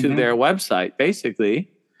content to their website, basically.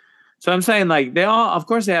 So I'm saying like of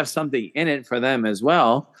course they have something in it for them as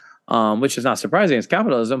well, which is not surprising. It's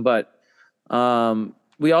capitalism, but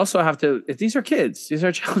we also have to, if these are kids, these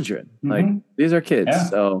are children, like these are kids. Yeah.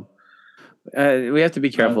 So we have to be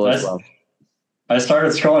careful as well. I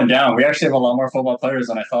started scrolling down. We actually have a lot more football players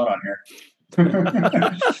than I thought on here.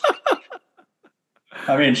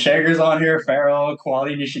 I mean, Shager's on here, Farrell,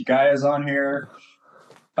 Kwali Nishigaya on here,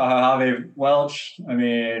 Kahahave Welch. I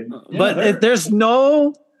mean, but there's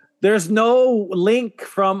no link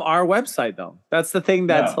from our website though. That's the thing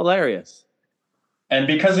that's hilarious. And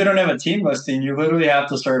because we don't have a team listing, you literally have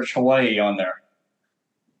to search Hawaii on there.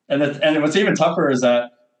 And what's even tougher is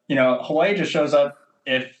that, Hawaii just shows up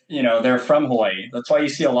if, they're from Hawaii. That's why you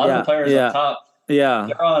see a lot of the players up top. Yeah.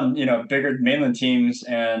 They're on, bigger mainland teams.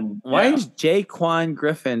 And why is Jaquan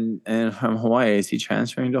Griffin from Hawaii? Is he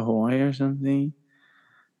transferring to Hawaii or something?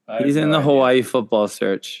 He's in the Hawaii football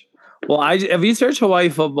search. Well, if you search Hawaii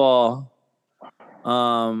football,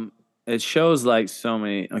 it shows like so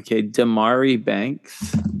many. Okay, Damari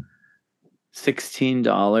Banks, $16.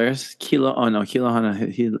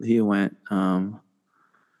 Kilohana, he went.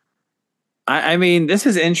 I mean, this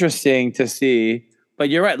is interesting to see, but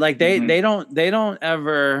you're right. Like they don't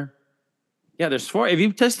ever. Yeah, there's four. If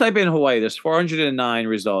you just type in Hawaii, there's 409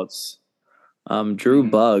 results. Drew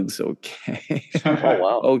Bugs, okay. Oh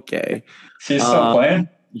wow, Is okay. he still playing?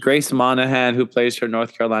 Grace Monahan, who plays for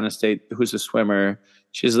North Carolina State, who's a swimmer.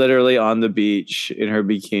 She's literally on the beach in her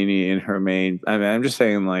bikini in her main. I mean, I'm just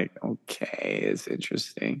saying, like, okay, it's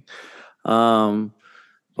interesting. But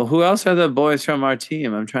who else are the boys from our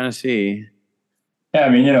team? I'm trying to see. Yeah, I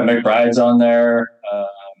mean, McBride's on there.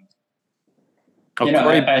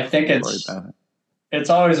 I think it's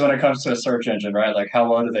always when it comes to a search engine, right? Like, how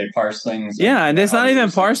well do they parse things? Yeah, and it's not even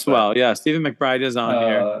parsed well. Yeah, Stephen McBride is on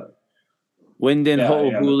here. Wyndon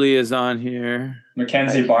Ho'ohuli is on here.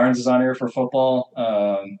 Mackenzie Barnes is on here for football.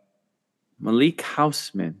 Malik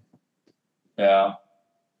Houseman. Yeah.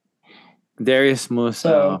 Darius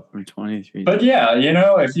Musa from 23. But yeah,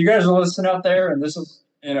 if you guys are listening out there and this is,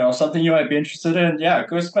 something you might be interested in,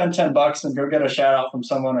 go spend $10 and go get a shout out from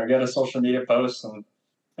someone or get a social media post and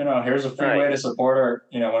here's a free way to support our,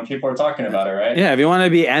 when people are talking about it, right? Yeah, if you want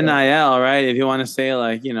to be NIL, right? If you want to say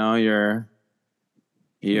like, you're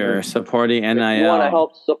supporting NIL. If you want to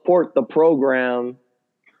help support the program.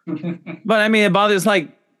 But I mean, it's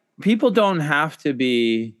like people don't have to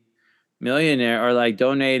be millionaire or like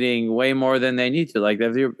donating way more than they need to. Like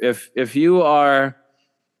if you are,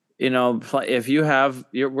 if you have,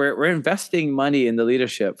 we're investing money in the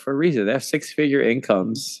leadership for a reason. They have 6-figure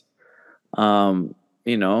incomes. For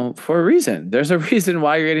a reason. There's a reason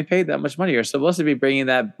why you're getting paid that much money. You're supposed to be bringing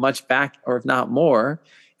that much back, or if not more,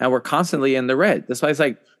 and we're constantly in the red. That's why it's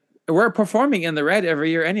like we're performing in the red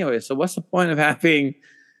every year anyway. So what's the point of having,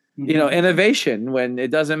 innovation when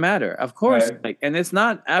it doesn't matter? Of course, right. And it's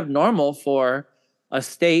not abnormal for a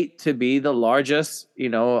state to be the largest,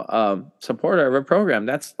 supporter of a program.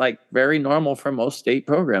 That's like very normal for most state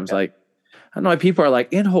programs. Yeah. Like, I don't know why people are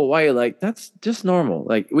like in Hawaii, like that's just normal.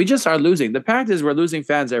 Like we just are losing. The fact is we're losing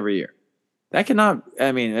fans every year. That cannot,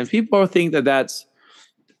 and people think that that's,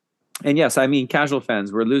 and yes, I mean casual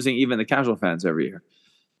fans. We're losing even the casual fans every year.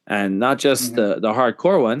 And not just the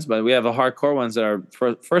hardcore ones, but we have the hardcore ones that are,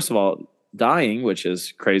 first of all, dying, which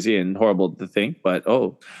is crazy and horrible to think. But,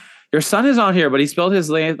 your son is on here, but he spelled his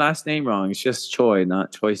last name wrong. It's just Choi,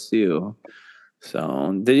 not Choi Siu.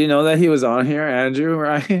 So did you know that he was on here, Andrew,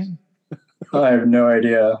 Ryan? I have no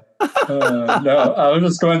idea. No, I was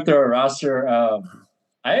just going through a roster.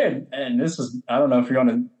 And this is, I don't know if you want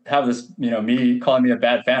to have this, me calling me a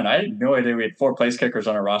bad fan. I had no idea we had 4 place kickers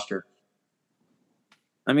on our roster.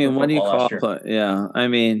 I mean, what do you call it? Yeah. I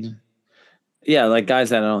mean, like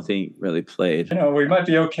guys that I don't think really played. We might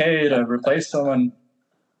be okay to replace someone.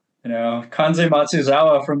 Kanze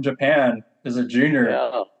Matsuzawa from Japan is a junior.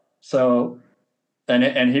 Yeah. So,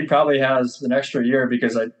 and he probably has an extra year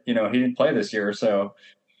because he didn't play this year. So,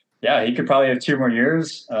 yeah, he could probably have 2 more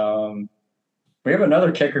years. We have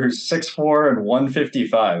another kicker who's 6'4" and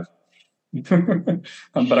 155.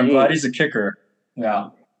 But I'm glad he's a kicker. Yeah.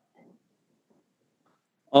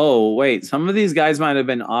 Oh, wait. Some of these guys might have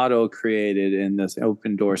been auto-created in this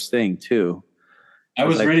open doors thing, too. I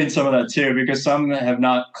was reading some of that, too, because some have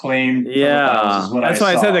not claimed profiles. Yeah, that's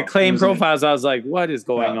why I said the claim profiles. I was like, what is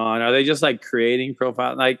going on? Are they just, like, creating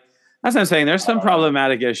profiles? Like, that's what I'm saying. There's some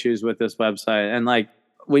problematic issues with this website. And, like,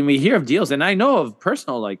 when we hear of deals, and I know of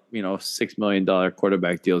personal, like, $6 million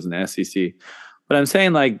quarterback deals in the SEC, but I'm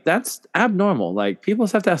saying, like, that's abnormal. Like, people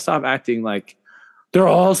have to stop acting like they're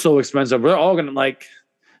all so expensive. We're all going to, like...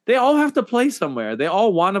 They all have to play somewhere. They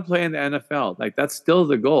all want to play in the NFL. Like, that's still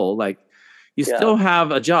the goal. Like, you still have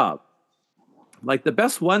a job. Like, the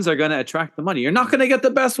best ones are going to attract the money. You're not going to get the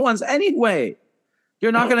best ones anyway.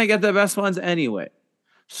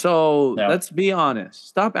 So let's be honest.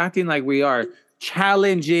 Stop acting like we are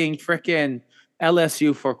challenging freaking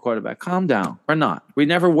LSU for quarterback. Calm down. We're not. We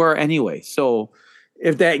never were anyway. So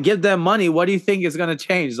if they give them money, what do you think is going to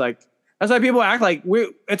change? Like, that's why people act like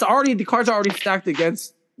the cards are already stacked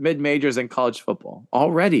against mid-majors in college football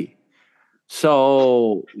already.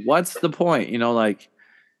 So what's the point? You know, like,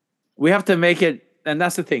 we have to make it, and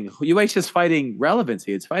that's the thing. UH is fighting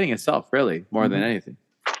relevancy. It's fighting itself, really, more than anything.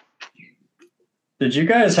 Did you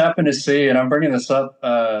guys happen to see, and I'm bringing this up,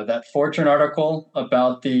 that Fortune article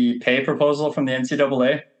about the pay proposal from the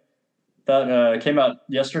NCAA that came out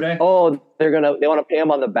yesterday? Oh, they want to pay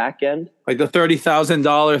him on the back end? Like the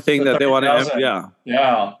 $30,000 thing that they want to, yeah.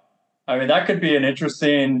 Yeah. I mean, that could be an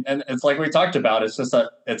interesting, and it's like we talked about, it's just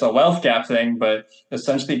it's a wealth gap thing, but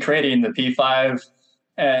essentially creating the P5.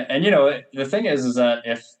 And you know, the thing is that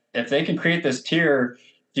if they can create this tier,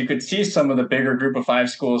 you could see some of the bigger group of 5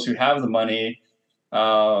 schools who have the money.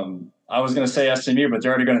 I was going to say SMU, but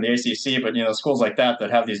they're already going to the ACC. But you know, schools like that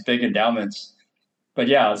have these big endowments. But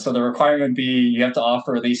yeah, so the requirement would be you have to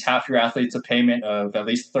offer at least half your athletes a payment of at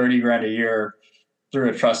least $30,000 a year through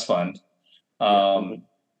a trust fund.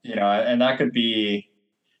 You know, and that could be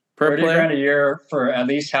 $30,000 a year for at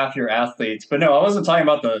least half your athletes. But no, I wasn't talking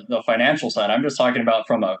about the financial side. I'm just talking about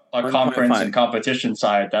from a conference and competition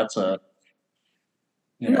side. That's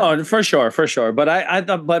no, for sure.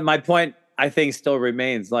 But but my point, I think, still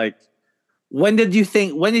remains. Like, when did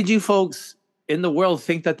you folks in the world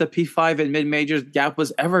think that the P5 and mid-majors gap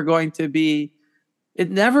was ever going to be? It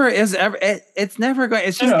never is ever. It's never going.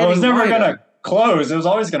 It's just it was never going to close. It was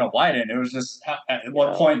always going to widen. It was just at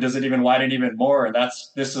what point does it even widen even more? And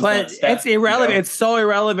this is. But it's irrelevant. You know? It's so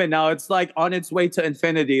irrelevant now. It's like on its way to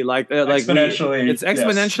infinity. Like exponentially. It's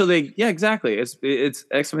exponentially. Yes. Yeah, exactly. It's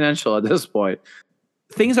exponential at this point.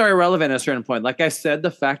 Things are irrelevant at a certain point. Like I said,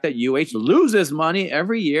 the fact that UH loses money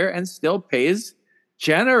every year and still pays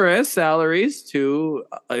generous salaries to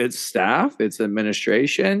its staff, its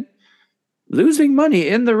administration, losing money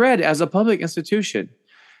in the red as a public institution.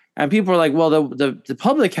 And people are like, well, the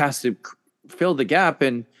public has to fill the gap.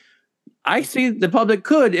 And I see the public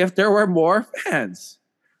could if there were more fans.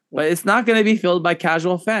 But it's not going to be filled by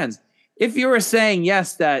casual fans. If you were saying,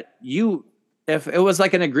 yes, that if it was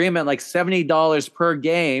like an agreement, like $70 per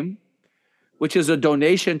game, which is a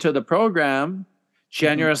donation to the program,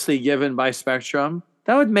 generously given by Spectrum,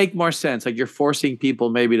 that would make more sense. Like, you're forcing people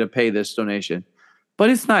maybe to pay this donation. But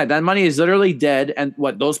it's not. That money is literally dead. And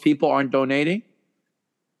those people aren't donating?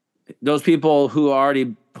 Those people who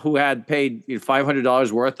had paid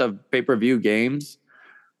 $500 worth of pay-per-view games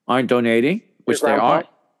aren't donating, which they aren't.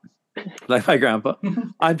 Like my grandpa.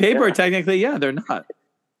 On paper, technically, yeah, they're not.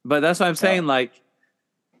 But that's what I'm saying. Like,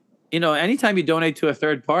 you know, anytime you donate to a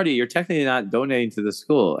third party, you're technically not donating to the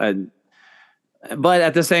school. But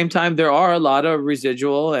at the same time, there are a lot of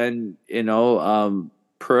residual and, you know,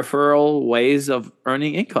 peripheral ways of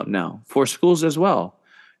earning income now for schools as well.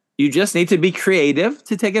 You just need to be creative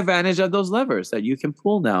to take advantage of those levers that you can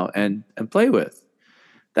pull now and play with.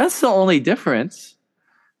 That's the only difference.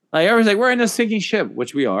 Like, everyone's like, we're in a sinking ship,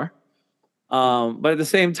 which we are. But at the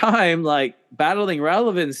same time, like, battling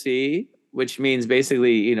relevancy, which means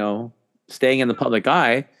basically, you know, staying in the public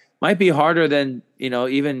eye, might be harder than, you know,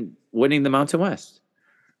 even winning the Mountain West.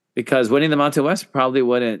 Because winning the Mountain West probably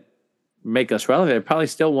wouldn't make us relevant. It probably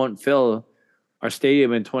still won't fill our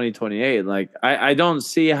stadium in 2028. Like, I don't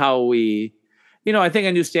see how we, you know, I think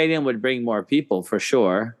a new stadium would bring more people for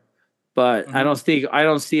sure. But I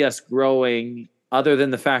don't see us growing other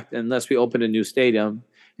than the fact, unless we open a new stadium.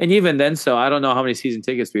 And even then, so I don't know how many season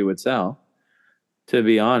tickets we would sell, to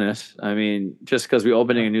be honest. I mean, just because we're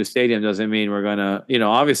opening a new stadium doesn't mean we're going to, you know,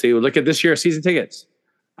 obviously, look at this year's season tickets.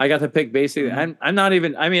 I got to pick basically. I'm not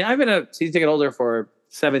even, I mean, I've been a season ticket holder for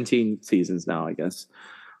 17 seasons now, I guess.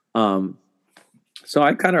 So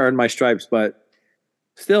I kind of earned my stripes, but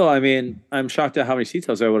still, I mean, I'm shocked at how many seats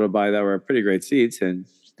I was able to buy that were pretty great seats and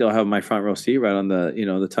still have my front row seat right on the, you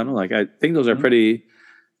know, the tunnel. Like, I think those are pretty,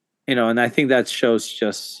 you know, and I think that shows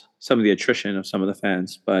just some of the attrition of some of the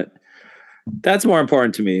fans, but that's more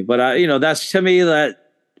important to me. But, you know, that's to me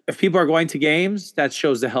that if people are going to games, that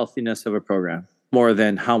shows the healthiness of a program more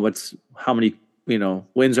than how many, you know,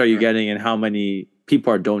 wins are you getting and how many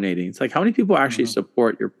people are donating. It's like, how many people actually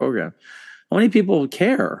support your program? How many people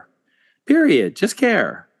care? Period. Just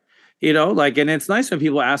care. You know, like, and it's nice when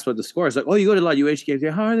people ask what the score is. Like, oh, you go to a lot of UH games.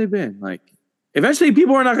 Yeah, how are they been? Like, eventually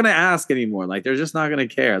people are not going to ask anymore. Like, they're just not going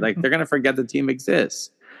to care. Like, they're going to forget the team exists.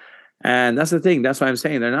 And that's the thing. That's why I'm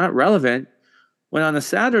saying they're not relevant. When on a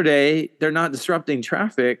Saturday, they're not disrupting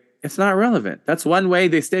traffic, it's not relevant. That's one way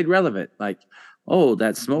they stayed relevant. Like, oh,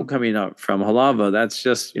 that smoke coming up from Halava, that's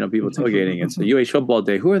just, you know, people tailgating. It's a UH football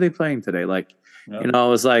day. Who are they playing today? Like, you know, it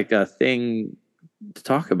was like a thing to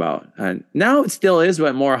talk about. And now it still is,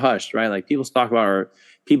 but more hushed, right? Like people talk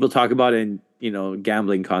about in,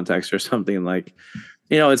 gambling context or something like,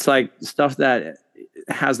 it's like stuff that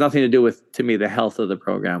has nothing to do with, to me, the health of the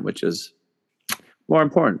program, which is more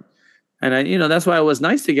important. And that's why it was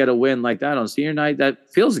nice to get a win like that on senior night.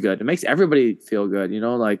 That feels good. It makes everybody feel good,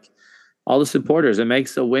 like all the supporters. It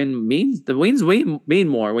makes the wins mean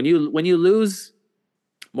more. When you lose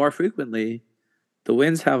more frequently, the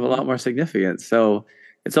wins have a lot more significance. So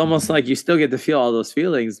it's almost like you still get to feel all those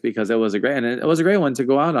feelings because it was a great one to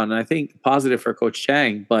go out on. And I think positive for Coach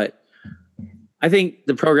Chang, but I think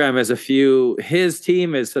the program is his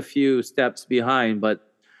team is a few steps behind,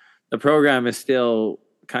 but the program is still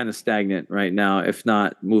kind of stagnant right now, if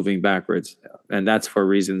not moving backwards. And that's for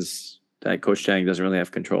reasons that Coach Chang doesn't really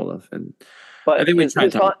have control of. But I think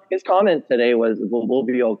his comment today was, we'll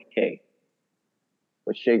be okay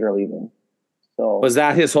with Shager leaving. So was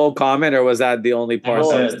that his whole comment, or was that the only part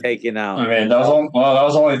that was taken out? I mean, that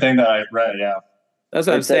was the only thing that I read. Yeah, that's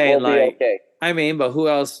what I'm saying. Like, okay. I mean, but who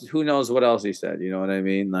else? Who knows what else he said? You know what I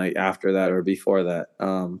mean? Like after that or before that.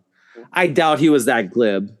 I doubt he was that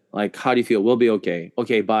glib. Like, how do you feel? We'll be okay.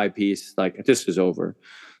 Okay, bye, peace. Like this is over.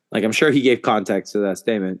 Like I'm sure he gave context to that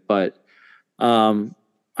statement, but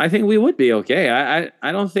I think we would be okay. I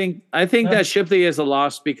think that Shipley is a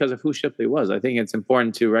loss because of who Shipley was. I think it's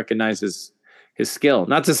important to recognize his skill.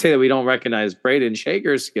 Not to say that we don't recognize Braden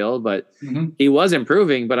Shager's skill, but he was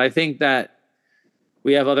improving. But I think that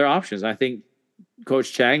we have other options. I think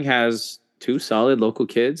Coach Chang has two solid local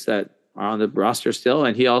kids that are on the roster still,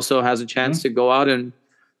 and he also has a chance to go out and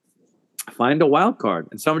find a wild card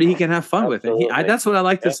and somebody he can have fun with. And that's what I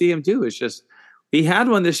like to see him do. It's just he had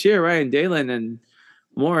one this year, right? And Dalen and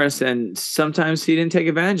Morris, and sometimes he didn't take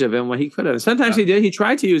advantage of him when he could have. Sometimes he did. He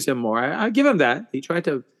tried to use him more. I give him that. He tried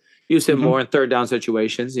to use him more in third down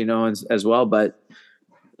situations, as well. But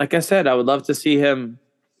like I said, I would love to see him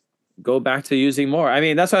go back to using more. I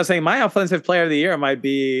mean, that's what I was saying. My offensive player of the year might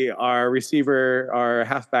be our receiver, our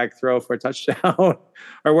halfback throw for a touchdown.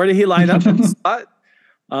 Or where did he line up in the spot?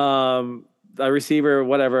 A receiver,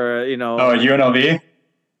 whatever, Oh, UNLV?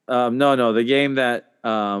 No, the game that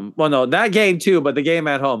that game too, but the game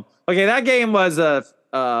at home. Okay, that game was a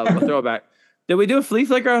throwback. Did we do a flea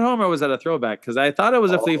flicker at home, or was that a throwback? Because I thought it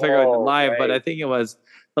was a flea flicker live, right. But I think it was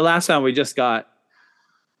the last time we just got.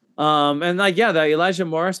 The Elijah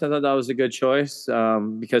Morris, I thought that was a good choice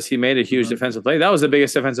because he made a huge defensive play. That was the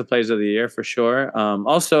biggest defensive plays of the year for sure.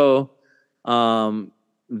 The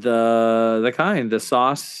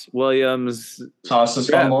Sauce Williams. Sauce's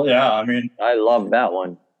fumble, yeah. I mean, I love that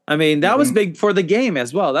one. I mean, that was big for the game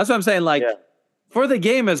as well. That's what I'm saying. Like for the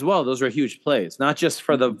game as well, those were huge plays, not just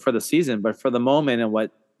for the season, but for the moment and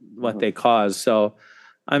what they caused. So,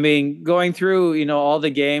 I mean, going through, all the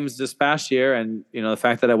games this past year and, the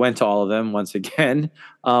fact that I went to all of them once again.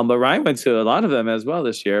 But Ryan went to a lot of them as well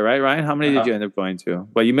this year, right, Ryan? How many did you end up going to?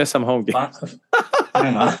 Well, you missed some home games.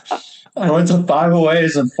 I went to 5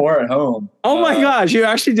 aways and 4 at home. Oh my gosh, you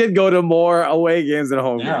actually did go to more away games than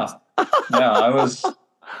home games. Yeah, I was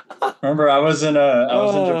in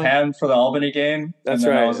Japan for the Albany game. That's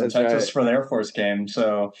and then right. I was in Texas for the Air Force game.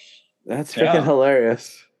 So that's freaking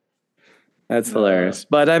hilarious. That's hilarious.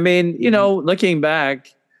 But I mean, looking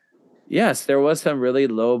back, yes, there was some really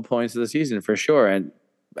low points of the season for sure.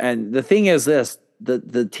 And the thing is this,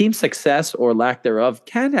 the team success or lack thereof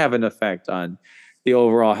can have an effect on the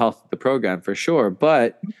overall health of the program for sure.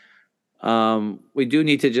 But we do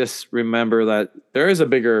need to just remember that there is a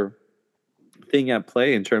bigger thing at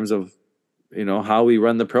play in terms of, how we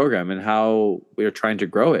run the program and how we're trying to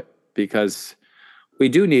grow it, because we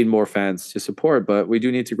do need more fans to support, but we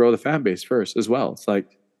do need to grow the fan base first as well. It's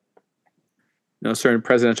like, a certain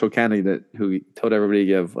presidential candidate who told everybody to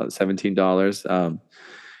give $17.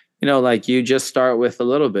 Like you just start with a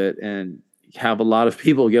little bit and have a lot of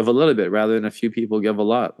people give a little bit rather than a few people give a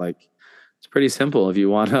lot. Like it's pretty simple if you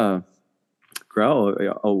want to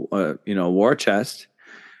grow a war chest.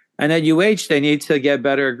 And at UH, they need to get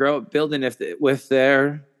better building with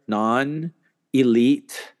their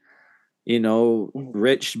non-elite,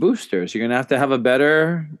 rich boosters. You're going to have a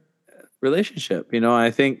better relationship.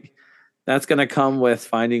 I think that's going to come with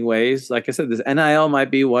finding ways. Like I said, this NIL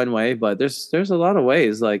might be one way, but there's a lot of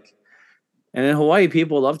ways. Like, and in Hawaii,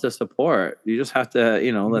 people love to support. You just have to,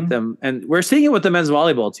 let them. And we're seeing it with the men's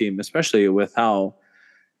volleyball team, especially with how,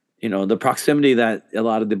 the proximity that a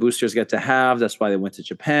lot of the boosters get to have. That's why they went to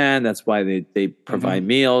Japan. That's why they provide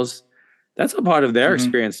meals. That's a part of their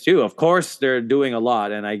experience too. Of course, they're doing a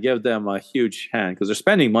lot, and I give them a huge hand because they're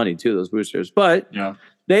spending money too, those boosters. But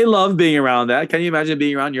they love being around that. Can you imagine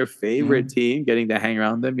being around your favorite team, getting to hang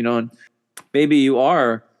around them, and maybe you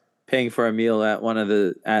are paying for a meal at one of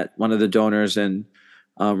the donors and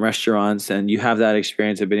restaurants, and you have that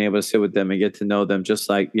experience of being able to sit with them and get to know them, just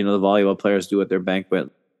like the volleyball players do at their banquet.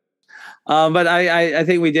 But I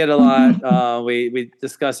think we did a lot. We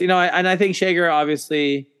discussed, and I think Shager,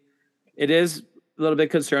 obviously, it is a little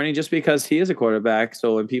bit concerning just because he is a quarterback.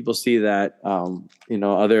 So when people see that,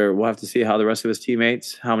 we'll have to see how the rest of his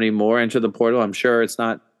teammates, how many more enter the portal. I'm sure it's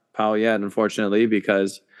not Powell yet, unfortunately,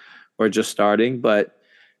 because we're just starting. But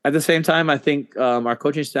at the same time, I think our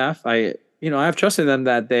coaching staff, I have trust in them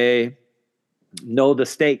that they know the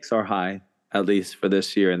stakes are high, at least for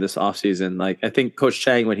this year and this offseason. Like, I think Coach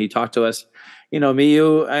Chang, when he talked to us, me,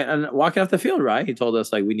 you, and walking off the field, right? He told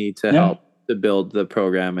us, like, we need to help to build the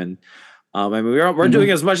program. And we're doing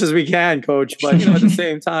as much as we can, Coach. But, at the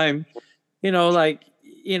same time, we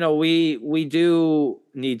do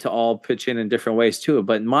need to all pitch in different ways too.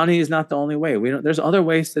 But money is not the only way. There's other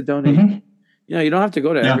ways to donate. Mm-hmm. You don't have to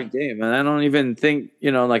go to every game. And I don't even think,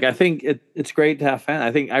 I think it's great to have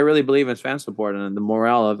fans. I really believe in fan support and the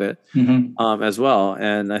morale of it as well.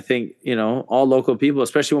 And I think, all local people,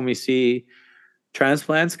 especially when we see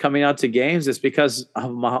transplants coming out to games, it's because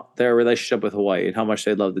of their relationship with Hawaii and how much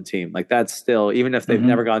they love the team. Like, that's still, even if they've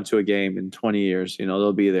never gone to a game in 20 years,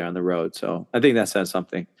 they'll be there on the road. So I think that says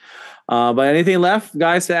something. But anything left,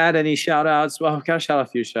 guys, to add? Any shout outs? Well, I've got to shout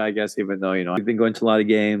out Fuchsia, I guess, even though, I've been going to a lot of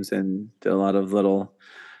games and did a lot of little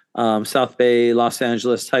South Bay, Los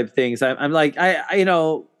Angeles type things. I'm like,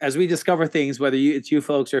 as we discover things, whether it's you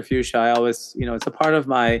folks or Fuchsia, I always, it's a part of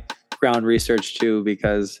my ground research too,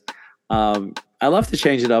 because I love to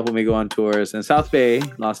change it up when we go on tours. And South Bay,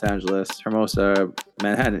 Los Angeles, Hermosa,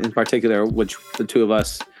 Manhattan in particular, which the two of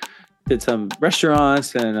us did some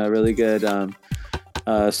restaurants and a really good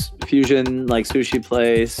fusion like sushi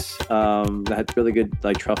place that had really good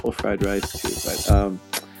like truffle fried rice too. But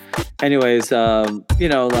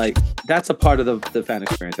that's a part of the fan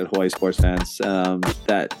experience at Hawaii Sports Fans.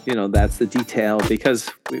 That's the detail, because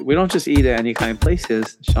we don't just eat at any kind of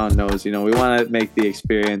places. Sean knows, we want to make the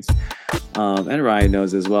experience, and Ryan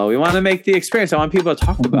knows as well. We want to make the experience. I want people to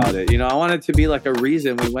talk about it. I want it to be like a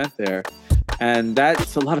reason we went there. And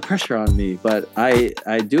that's a lot of pressure on me, but I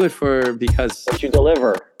do it because But you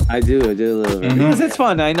deliver. I do deliver because it's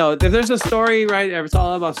fun. I know if there's a story, right? It's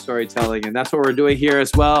all about storytelling, and that's what we're doing here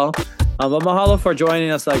as well. But mahalo for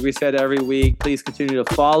joining us, like we said, every week. Please continue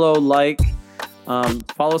to follow,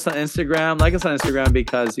 follow us on Instagram, like us on Instagram,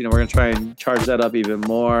 because we're gonna try and charge that up even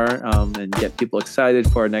more, and get people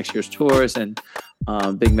excited for next year's tours and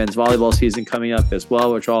big men's volleyball season coming up as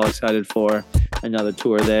well, which we're all excited for. Another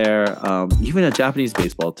tour there, even a Japanese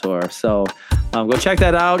baseball tour. So go check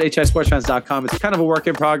that out, hisportsfans.com. It's kind of a work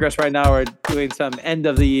in progress right now. We're doing some end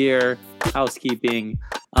of the year housekeeping.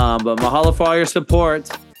 But mahalo for all your support.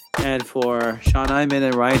 And for Sean Iman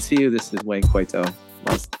and Ryan Siu, this is Wayne Cueto.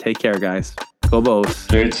 Well, take care, guys. Go Bows.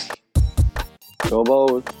 Cheers. Go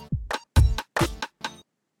Bows.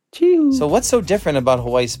 Cheers. So what's so different about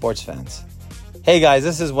Hawaii Sports Fans? Hey guys,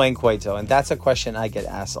 this is Wayne Cueto, and that's a question I get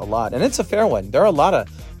asked a lot, and it's a fair one. There are a lot of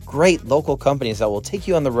great local companies that will take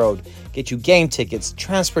you on the road, get you game tickets,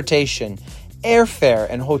 transportation, airfare,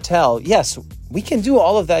 and hotel. Yes, we can do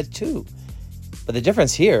all of that too. But the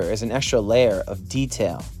difference here is an extra layer of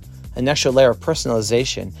detail, an extra layer of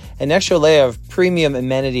personalization, an extra layer of premium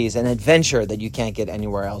amenities and adventure that you can't get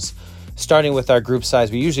anywhere else. Starting with our group size,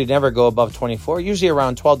 we usually never go above 24, usually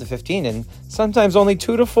around 12 to 15, and sometimes only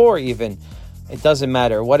 2 to 4 even. It doesn't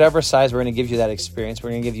matter. Whatever size, we're going to give you that experience.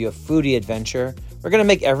 We're going to give you a foodie adventure. We're going to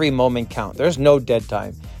make every moment count. There's no dead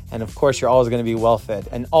time. And of course, you're always going to be well fed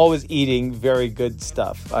and always eating very good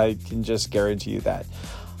stuff. I can just guarantee you that.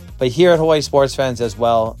 But here at Hawaii Sports Fans as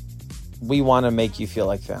well, we want to make you feel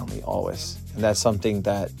like family always. And that's something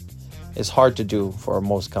that is hard to do for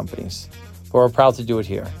most companies. But we're proud to do it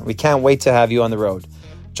here. We can't wait to have you on the road.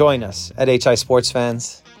 Join us at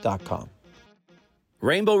hisportsfans.com.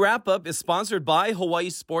 Rainbow Wrap-Up is sponsored by Hawaii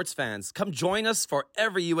Sports Fans. Come join us for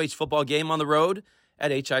every UH football game on the road at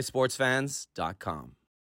hisportsfans.com.